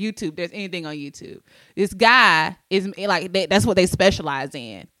YouTube. There's anything on YouTube. This guy is like that's what they specialize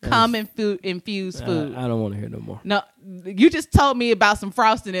in. Infused food. I don't want to hear no more. No, you just told me about some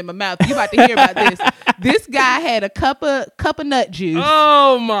frosting in my mouth. You about to hear about this. This guy had a cup of nut juice.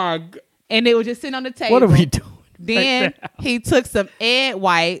 Oh my God. And it was just sitting on the table. What are we doing? Then he took some egg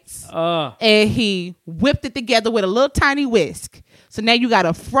whites and he whipped it together with a little tiny whisk. So now you got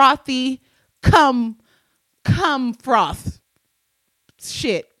a frothy cum froth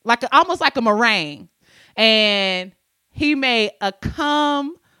shit, almost like a meringue. And he made a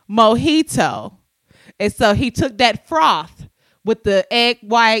cum mojito. And so he took that froth with the egg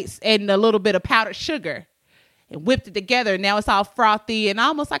whites and a little bit of powdered sugar and whipped it together. Now it's all frothy and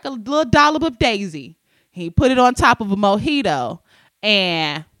almost like a little dollop of Daisy. He put it on top of a mojito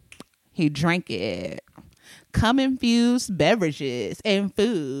and he drank it. Cum infused beverages and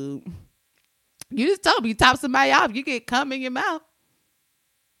food. You just told me you top somebody off, you get cum in your mouth.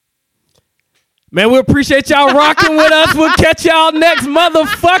 Man, we appreciate y'all rocking with us. We'll catch y'all next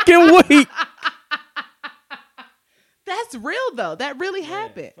motherfucking week. That's real though. That really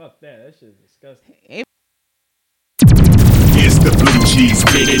happened. Fuck that. That shit is disgusting. It's the blue cheese.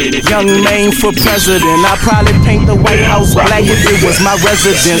 Young Maine for president. I probably paint the White House black if it was my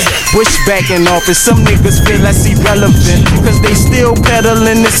residence. Bush back in office. Some niggas feel that's irrelevant, cause they still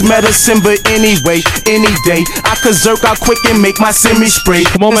peddling this medicine. But anyway, any day I could zerk out quick and make my semi spray.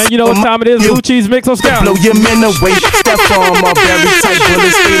 Come on, man. You know what time it is. Blue cheese mix on Scout. Blow your men away. Stefan Marbury type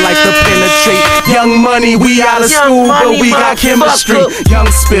bullets. They like to penetrate. Young money, we out of school, but we got chemistry. Young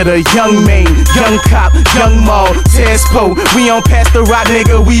spitter, young Maine, young cop, young Maul, Tespo. We on past the rock,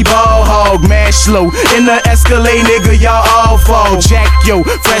 nigga, we ball hog, mash slow. In the Escalade, nigga, y'all all fall. Jack, yo,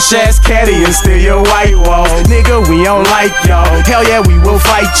 fresh ass caddy and still your white wall. Nigga, we don't like y'all. Hell yeah, we will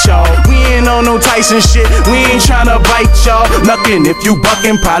fight y'all. We ain't on no Tyson shit, we ain't tryna bite y'all. Nothing if you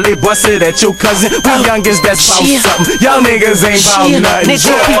buckin', probably bust it at your cousin. We youngest, that's bout something. Y'all niggas ain't bout nothing.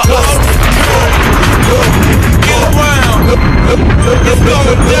 Get around. Let's go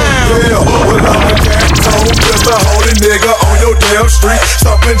down. Yeah, well, I'm a cat tone, just a holy nigga on your damn street.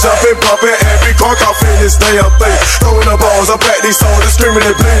 Stomping, jumping, bumping, every car got finished, stay up there. Throwing the balls up at these soldiers, screaming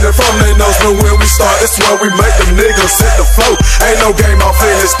and bleeding from their nose. But when we start, it's when we make them niggas hit the flow. Ain't no game off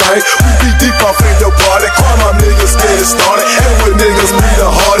in this thing. We be deep off in your party. Call my niggas get it started. And with niggas be the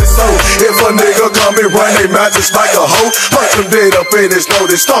hardest. So if a nigga come and run they matches like a hoe, punch him dead up in his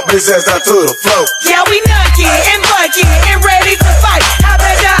nose, they stomp his ass out to the floor. Yeah, we nucky and bucky and ready to fight. I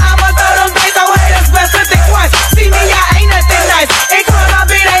bet ya I'ma throw them days, so haters best to think twice. See me, I ain't nothing nice. And call my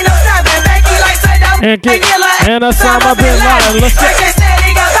beat ain't no stopping. Becky like Saddam and Osama bin Laden. Let's go.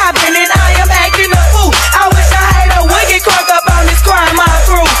 Steady got popping and I am acting a fool. I wish I had a wicked crunk up on this crime, my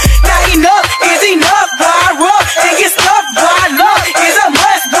crew. Not enough is enough, boy. I rub and get stuck, boy. Love is a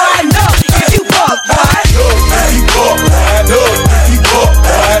must, boy. No, if you fuck, boy.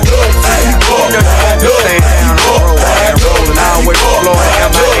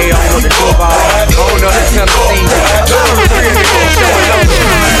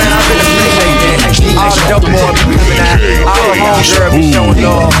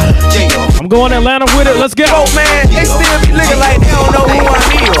 I'm going to Atlanta with it. Let's go. Oh man, they still be looking like they don't know who I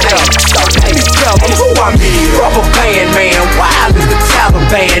am. Let me tell them who I am. Rubber band man, wild as the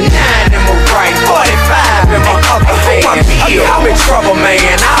Taliban. 9 in my right, 45 in my other hand. I'm in trouble,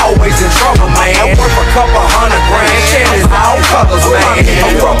 man. I always in trouble, man. I worth a couple $100,000. Shit is all colors, man. A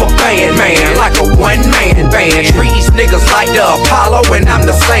rubber band man, like a one-man band. Trees niggas like the Apollo, and I'm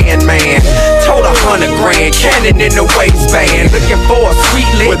the Sandman. Told $100,000, cannon in the waistband. Looking for a sweet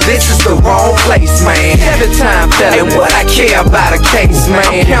lick, but this is the wrong place, man. Every time feeling what I care about a case, man.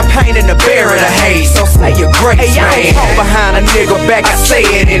 I'm campaigning to bury the hate, so say your grace, man. I don't talk behind a nigga back, I say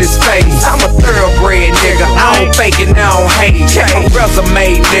it in his face. I'm a thoroughbred nigga, I don't fake it, I don't hate. Check my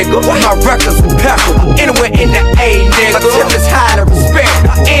resume, nigga, my records impeccable. Anywhere in the A, nigga, till it's high to respect.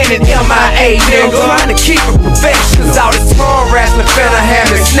 And an MIA, nigga, trying to keep it professional. All this small wrestling finna have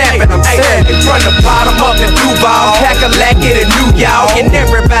me snapping, I'm saying it. From the bottom up to Duval, shack-a-lack in New York, and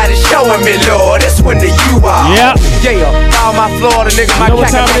everybody showing me, Lord, it's when the you are. Yeah. Yeah, all my Florida nigga, my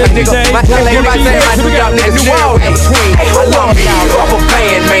Cacapella nigga, my LA nigga, my New York nigga, New Orleans. I love y'all, rubber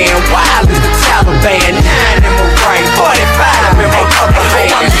band, man, wild as the Taliban. 9 in my right, 45 in my other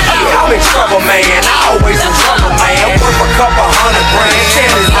hand. I'm in trouble, man, always in trouble, man. Worth a couple $100,000, shit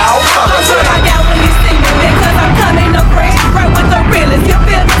is all colors. I got when you see me, because I'm coming up fresh, right with the realest. You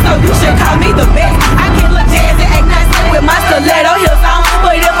feel me? So you should call me the best. I can look jazzy, act nice with my stiletto heels on,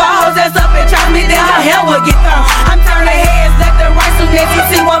 but if a hoe's ass up and try me, then her hair will get thrown. I'm turning heads left and right, soon as you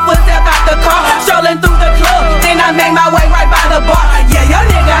see one foot step out the car, strolling through the club, then I make my way right by the bar. Yeah, your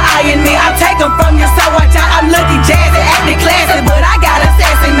nigga eyeing me, I'll take him from you, so watch out. I'm looking jazzy, acting classy, but I got a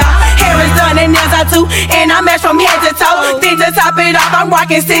sassy now. Hair is done and nails are too, and I match from head to toe. Then to top it off, I'm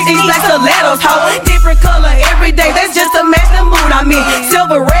rocking 60 black stilettos, ho. Different color every day, that's just to match the mood I'm in.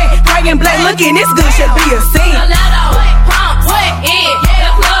 Silver, red, gray and black, looking this good should be a scene. In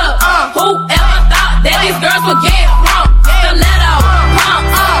the club, whoever thought that these girls would get wrong? Stiletto,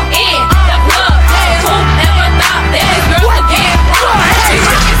 in the club, whoever thought that these girls would get wrong? We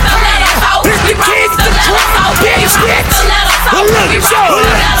rockin' stilettos, ho. We rockin' stilettos, ho. We rockin' stilettos, ho. We rockin'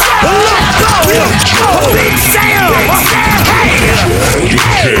 stilettos, ho. Big Sam, hey,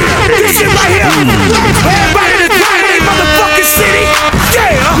 this shit right here. Everybody that's proud of their motherfucking city,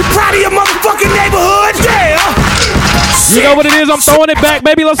 yeah. You proud of your motherfucking neighborhood, yeah. You know what it is? I'm throwing it back,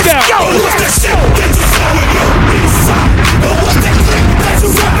 baby. Let's go. What's that shit? Get you showing up east side. What's that click that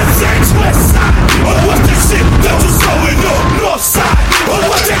you represent west side? What's that shit that you showing up north side?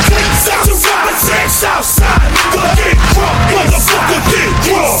 What's that click that you represent south side? Get drunk, motherfucker, get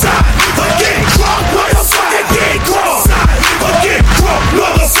drunk. Get drunk, motherfucker, get drunk. Get drunk,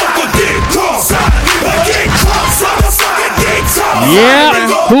 motherfucker, get drunk. Get drunk, motherfucker, get drunk.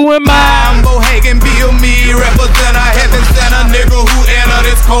 Yeah. Who am I? I'm Bohagan, Bill me, represent a heaven sent a nigga who entered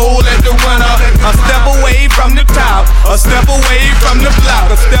this cold as the winter. A step away from the top, a step away from the block,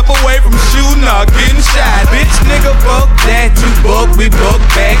 a step away from shooting or getting shot. Bitch, nigga, fuck that, you buck, we buck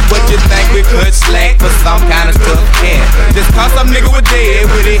back. What you think we could slack for some kind of tough cat? Just cause some nigga was dead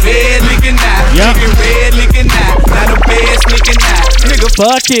with his head leaking out, leaking red, leaking out, now the bed's leaking out. Nigga,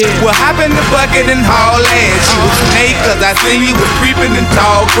 fuck it. What happened to bucket and haul ass? You was snake cause I seen you was creeping in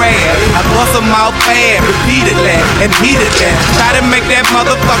tall grass. I bust them out fast, repeatedly and heatedly. Try to make that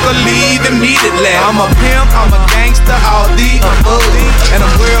motherfucker leave immediately. I'm a pimp, I'm a gangster, all the above. And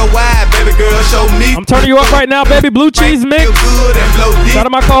I'm worldwide, baby girl, show me. I'm turning you up right now, baby. Blue cheese mix. Shout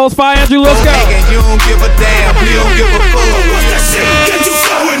out my co-host, Fire Andrew. Let's go. You don't give a damn, you don't give a fuck. What's that shit? Get you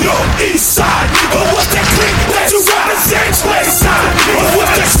showing up east side. What's that click that you represent west side?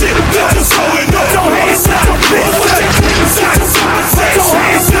 What's that shit that you showing up north side? What's that click that you represent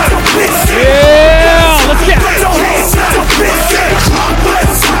west side? Yeah, let's get it. Don't hands up, get drunk,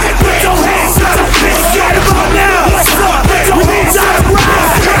 motherfucker, don't hands up, get about now. What's up? Don't hands up,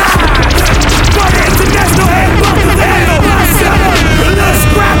 ride. For the international head bumpers, let's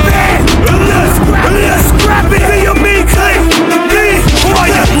scrap it. Let's scrap it. Do you mean click? Me, boy,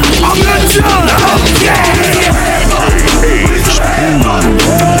 I'm the judge. Okay.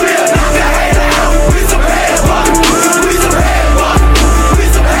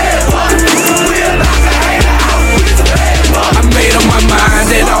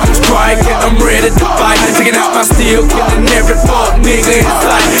 I'm ready to fight, taking out my steel, killing every fuck nigga in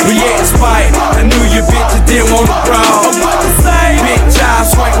sight. We ain't spite, I knew you bitches didn't want to brawl. I'm about to say, bitch, I'll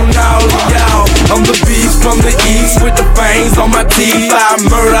swing on all of y'all. I'm the beast from the east with the fangs on my teeth. I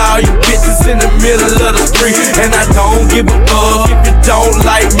murder all you bitches in the middle of the street, and I don't give a fuck if you don't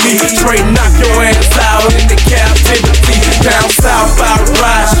like me. Straight knock your ass out in the captivity. Down south, I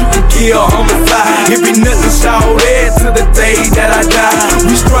ride, shoot and kill, homicide. It be nothing short to the day that I die.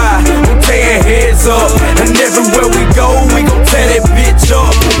 We strive, I'm tearing heads up, and everywhere we go, we gon' tear that bitch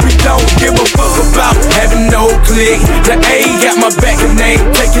up. We don't give a fuck about having no click. The A got my back and they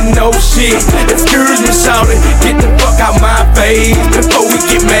ain't taking no shit. Excuse me, shawty, get the fuck out my face before we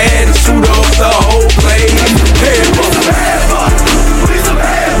get mad and shoot up the whole place. Head fuck, head fuck, we some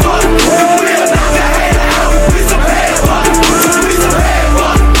head fuck. We'll knock the head out. We some head fuck, we some head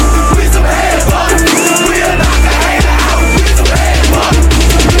fuck, we some head fuck. We'll knock the head out. We some head fuck.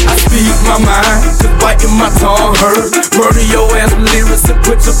 I speak my mind, cause biting my tongue hurt. Murder your ass with lyrics and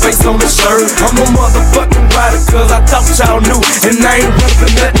put your face on the shirt. I'm a motherfucking rider cause I thought y'all knew, and I ain't running for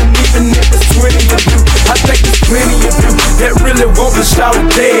nothing even if it's 20 of you. I think there's plenty of you that really want to shout it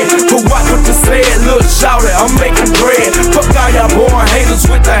dead. But watch what you said, look, shout it, I'm making bread. Fuck all y'all born haters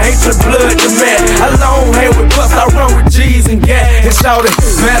with the hatred blood to mad. I long hair with bust, I run with G's and gas. And shout it,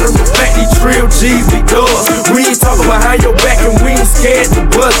 matter of fact, these real G's be does. We ain't talking behind your back and we ain't scared to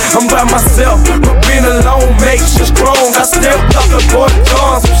bust. I'm by myself, but being alone makes you strong. I stepped up and bought the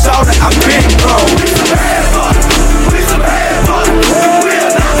guns, so shout it, I've been wrong. We some bad boys, we some bad boys. We'll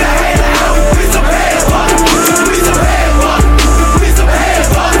knock the hate out. We some bad boys, we some bad boys. We some bad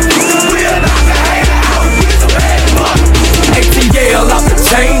boys, we'll knock the hate out. We some bad boys. ATL off the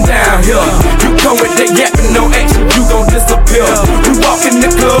chain down here. You come with that yapping, no action, you gon' disappear. We walk in the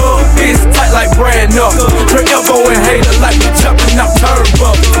club, it's tight like brand up. Drink elbow and hater like we jumping out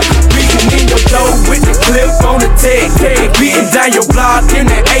turnbuckles. Beating in your door with the clip on the tag. Beating down your block in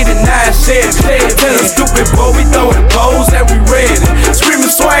that 89 shed. Tellin' stupid boy, we throwing bows and we ready.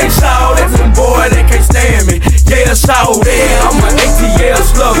 Screaming swing, shout at them boy, they can't stand me. Yeah, shout there, I'm an ATL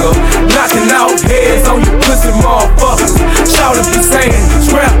slugger. Knocking out heads on you pussy motherfuckers. Shout if you saying,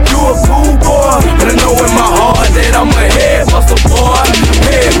 scrap, you a cool boy. But I know in my heart that I'm a head muscle boy.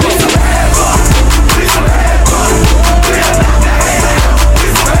 Head muscle. We some bad boys. We'll knock the hate out.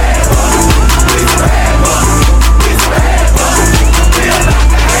 We some bad boys. We some bad boys. We some bad boys. We'll knock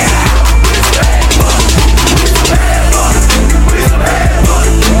the hate out. We some bad boys. We some bad boys. We some bad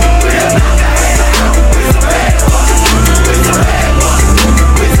boys. We'll knock the hate out. We some bad boys. We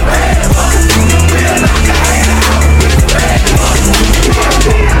some bad boys. We some bad boys. We'll knock the hate out. We some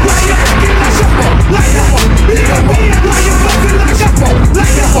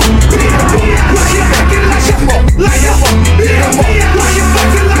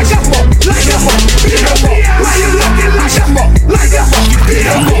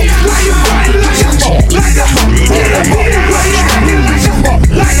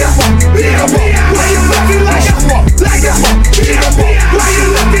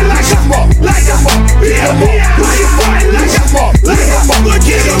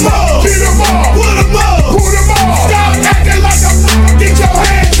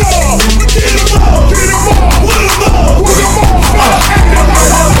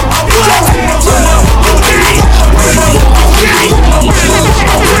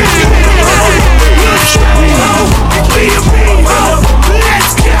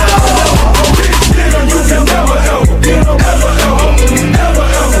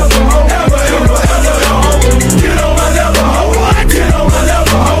boys.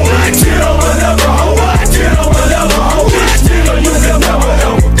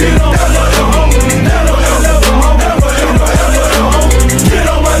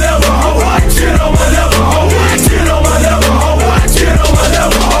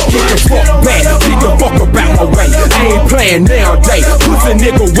 Nowadays, pussy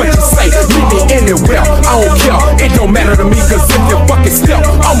nigga, what you say? Meet me anywhere, I don't care. It don't matter to me, cause if you fucking step,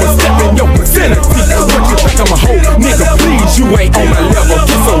 I'ma step in your vicinity. What you think I'm a hoe? Nigga, please, you ain't on my level.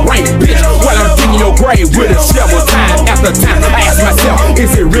 Get some rank, bitch, while I'm digging your grave with a shovel. Time after time, I ask myself,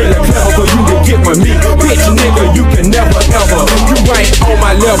 is it really clever for you to get with me? Bitch, nigga, you can never ever. You ain't on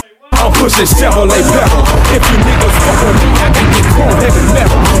my level. I'm pushing Chevrolet pedal. If you niggas fuck with me, I can get chrome heavy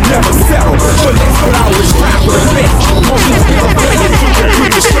metal. Never settle, but that's what I always strive for the best. Won't you feel a thing and you can bring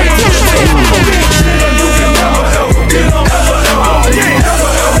it straight to the stage. You can never ever, you don't ever ever, yeah.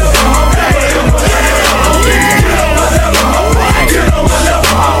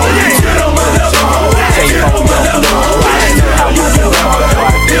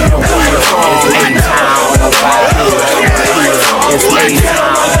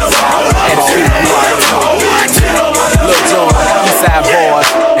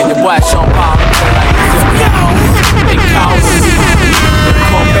 Watch Sean Paul, they call me.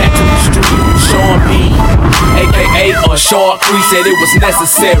 Come back to the street, Sean B, aka Short Creek said it was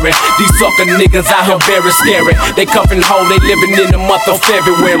necessary. These sucker niggas out here very scary. They cuffin' home, they living in the month of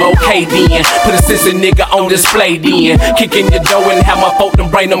February. Okay then, put a sissy nigga on display then. Kicking your door and have my folk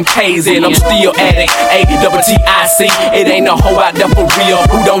them bring them K's in. I'm still addict, A-double-T-I-C. It ain't no hoe out there for real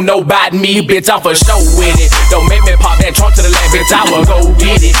who don't know about me, bitch, I'm for sure with it. Don't make me pop that trunk to the left, bitch, I will go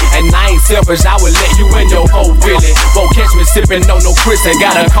get it. And I ain't selfish, I will let you in your whole feeling. Won't catch me sippin' on no Chris and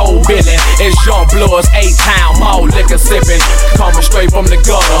got a cold feeling. It's Jean Blood's 8-town mall liquor sippin'. Coming straight from the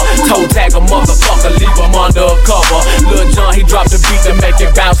gutter. Toe tag a motherfucker, leave him under a cover. Lil Jon, he dropped the beat to make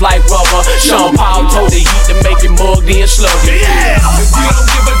it bounce like rubber. Sean Paul told the heat to make it mugged in sluggy. Yeah! If you don't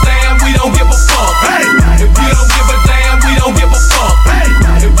give a damn, we don't give a fuck. Hey! If you don't give a damn, we don't give a fuck. Hey!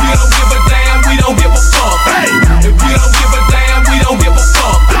 If you don't give a damn, we don't give a fuck. Hey! If you don't give a damn, we don't give a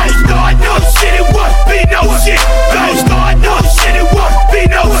fuck. Don't start no shit, it won't be no shit. Don't start no shit, it won't be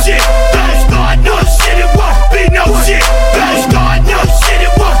no shit. Don't start no shit, it won't be no shit. Don't start no shit,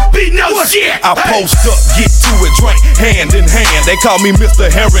 it won't be no shit. I post up, get to it, drink hand in hand. They call me Mr.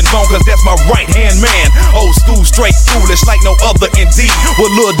 Herringbone, cause that's my right hand man. Old school, straight foolish, like no other indeed.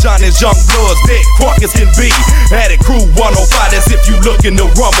 Well, Lil Jon is young bloods, dead crunk as can be. Had it crew 105, as if you looking to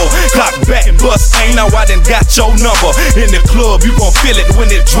rumble. Clock back, bust, ain't now I done got your number. In the club, you gon' feel it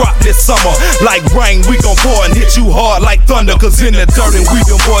when it drop this summer. Like rain, we gon' pour and hit you hard like thunder. Cause in the dirt, and we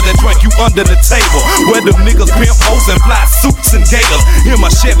them boys that drink you under the table. Where them niggas pimp hoes and fly suits and gators. In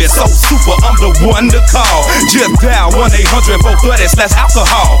my Chevy, so super, I'm the one to call. Just dial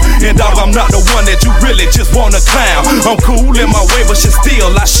 1-800-430/alcohol. And dog, I'm not the one that you really just wanna clown. I'm cool in my way, but shit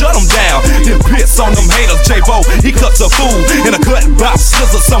still, I shut them down. Then piss on them haters, J-Bo, he cuts a fool in a cut box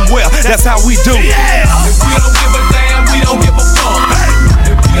scissors somewhere, that's how we do. Yeah. If we don't give a damn, we don't give a fuck.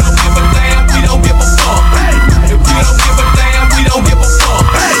 If we don't give a damn, we don't give a fuck. If we don't give a damn, we don't give a fuck.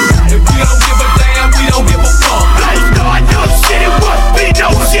 If we don't give a damn, we don't give a fuck. Start your shit, it must be no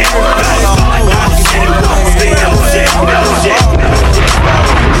shit. Start your shit, it must be no shit. No shit.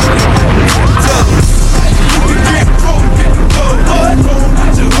 You can get broke in the hood,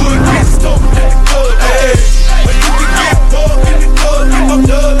 your hood get stoked at the club, hey. But you can get broke in the club, get my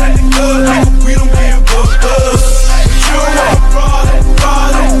dub at the club, nigga, we don't give a fuck. But you don't want no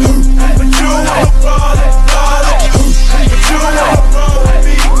problem, but you don't want no problem, but you don't want no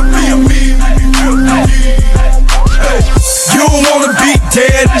problem with me, be real to me. Hey, you don't wanna be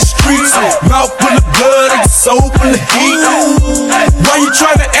dead in the streets, mouth full of blood and soul full of heat. Why you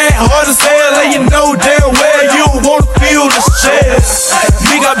tryna act hard as hell and you know damn well you don't wanna feel the stress?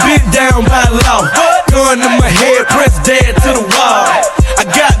 Nigga, I been down by law, gun in my head, press dead to the wall. I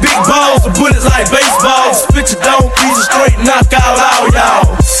got big balls, the bullets like baseballs. Spit your dome piece of straight knock out all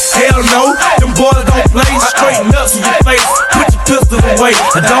y'all. Hell no, them boys don't play, straight nuts in your face. Put your pistol away,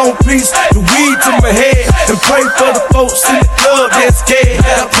 I don't piece the weed to my head and pray for the folks in the club that's scared.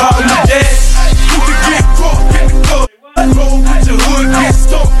 Had a problem with that. You can get caught in the club, roll with your hood, get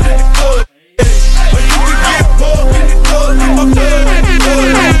stuck in the club. But you can get caught in the club, get my blood in the club.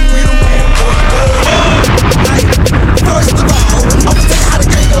 We don't give a fuck. First of all, I'm gonna tell you how the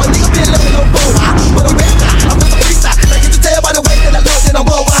game go. A nigga been living on board, but I'm back now. I'm just a freestyle. Like you can tell by the way that I look, then I'm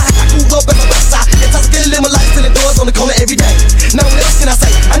more wide. I cool up at my west side. Yes, I still live my life, selling doors on the corner every day. Now what else can I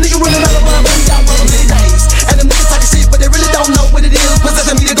say? A nigga running out of my money, y'all run many days. And them niggas talking shit, but they really don't know what it is.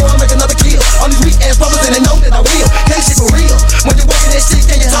 Possessing me to go and make another kill. On these weak ass brothers, and they know that I will. That shit for real. When you walking that shit,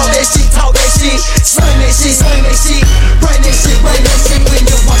 can you talk that shit, talk that shit. Slang that shit, slang that shit. Bring that shit, bring that shit. When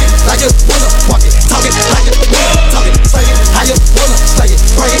you walking like you wanna walk it. Talk it like you wanna talk it. Slang it how you wanna say it.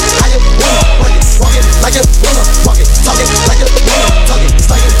 Bring it how you wanna bring it. Walk it like you wanna walk it. Talk it like you wanna talk it.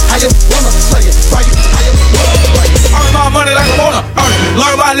 Slang it how you wanna say it. Bring it how you wanna bring it. Earn my money like I wanna earn it.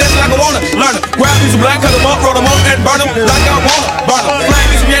 Learn my lesson like I wanna learn it. Grab me some black, cut them up, roll them up, and burn them like I wanna burn them. Flag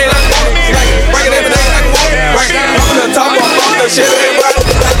me some yay like I wanna. Break it every day like I wanna. Break it. I'm on the top, I'm on the shit. Everybody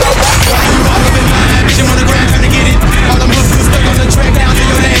like I wanna. Bitch, on the ground trying to get it. All them hustlers stuck on the track down to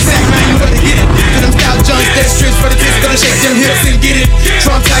your last sack, man, you better get it. To them style junks, that strips for the kids, gonna shake them hips and get it.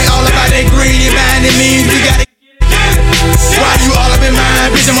 Trump tight, all about that green, and behind it means we gotta get it. Why you all up in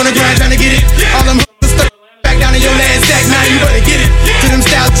mine? Bitch, I'm on the grind trying to get it. All them hustlers stuck back down to your last sack, man, you better get it. To them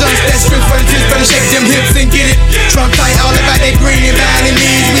style junks, that strips for the kids, gonna shake them hips and get it. Trump tight, all about that green, and behind it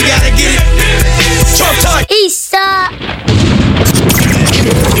means we gotta get it. Trump tight. Easter.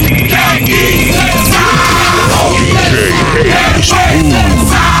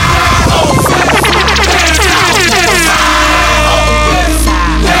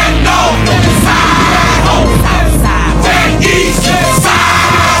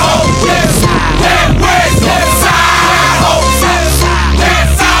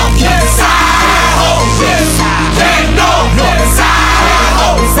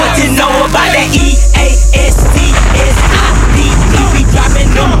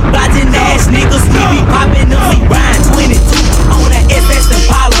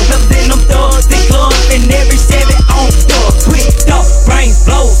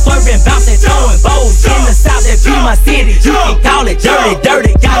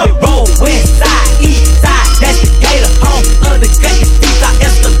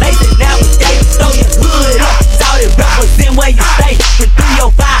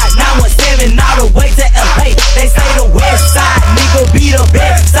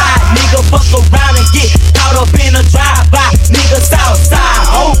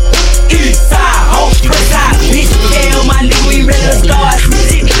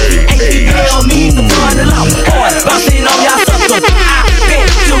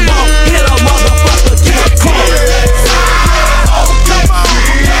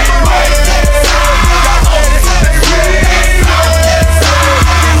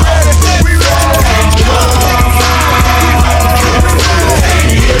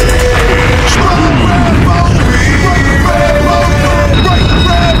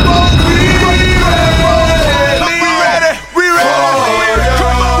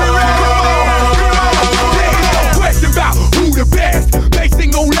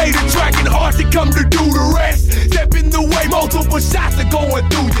 shots are going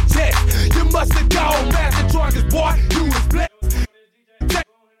through your chest. You must have gone back to drunkest boy. You was blessed.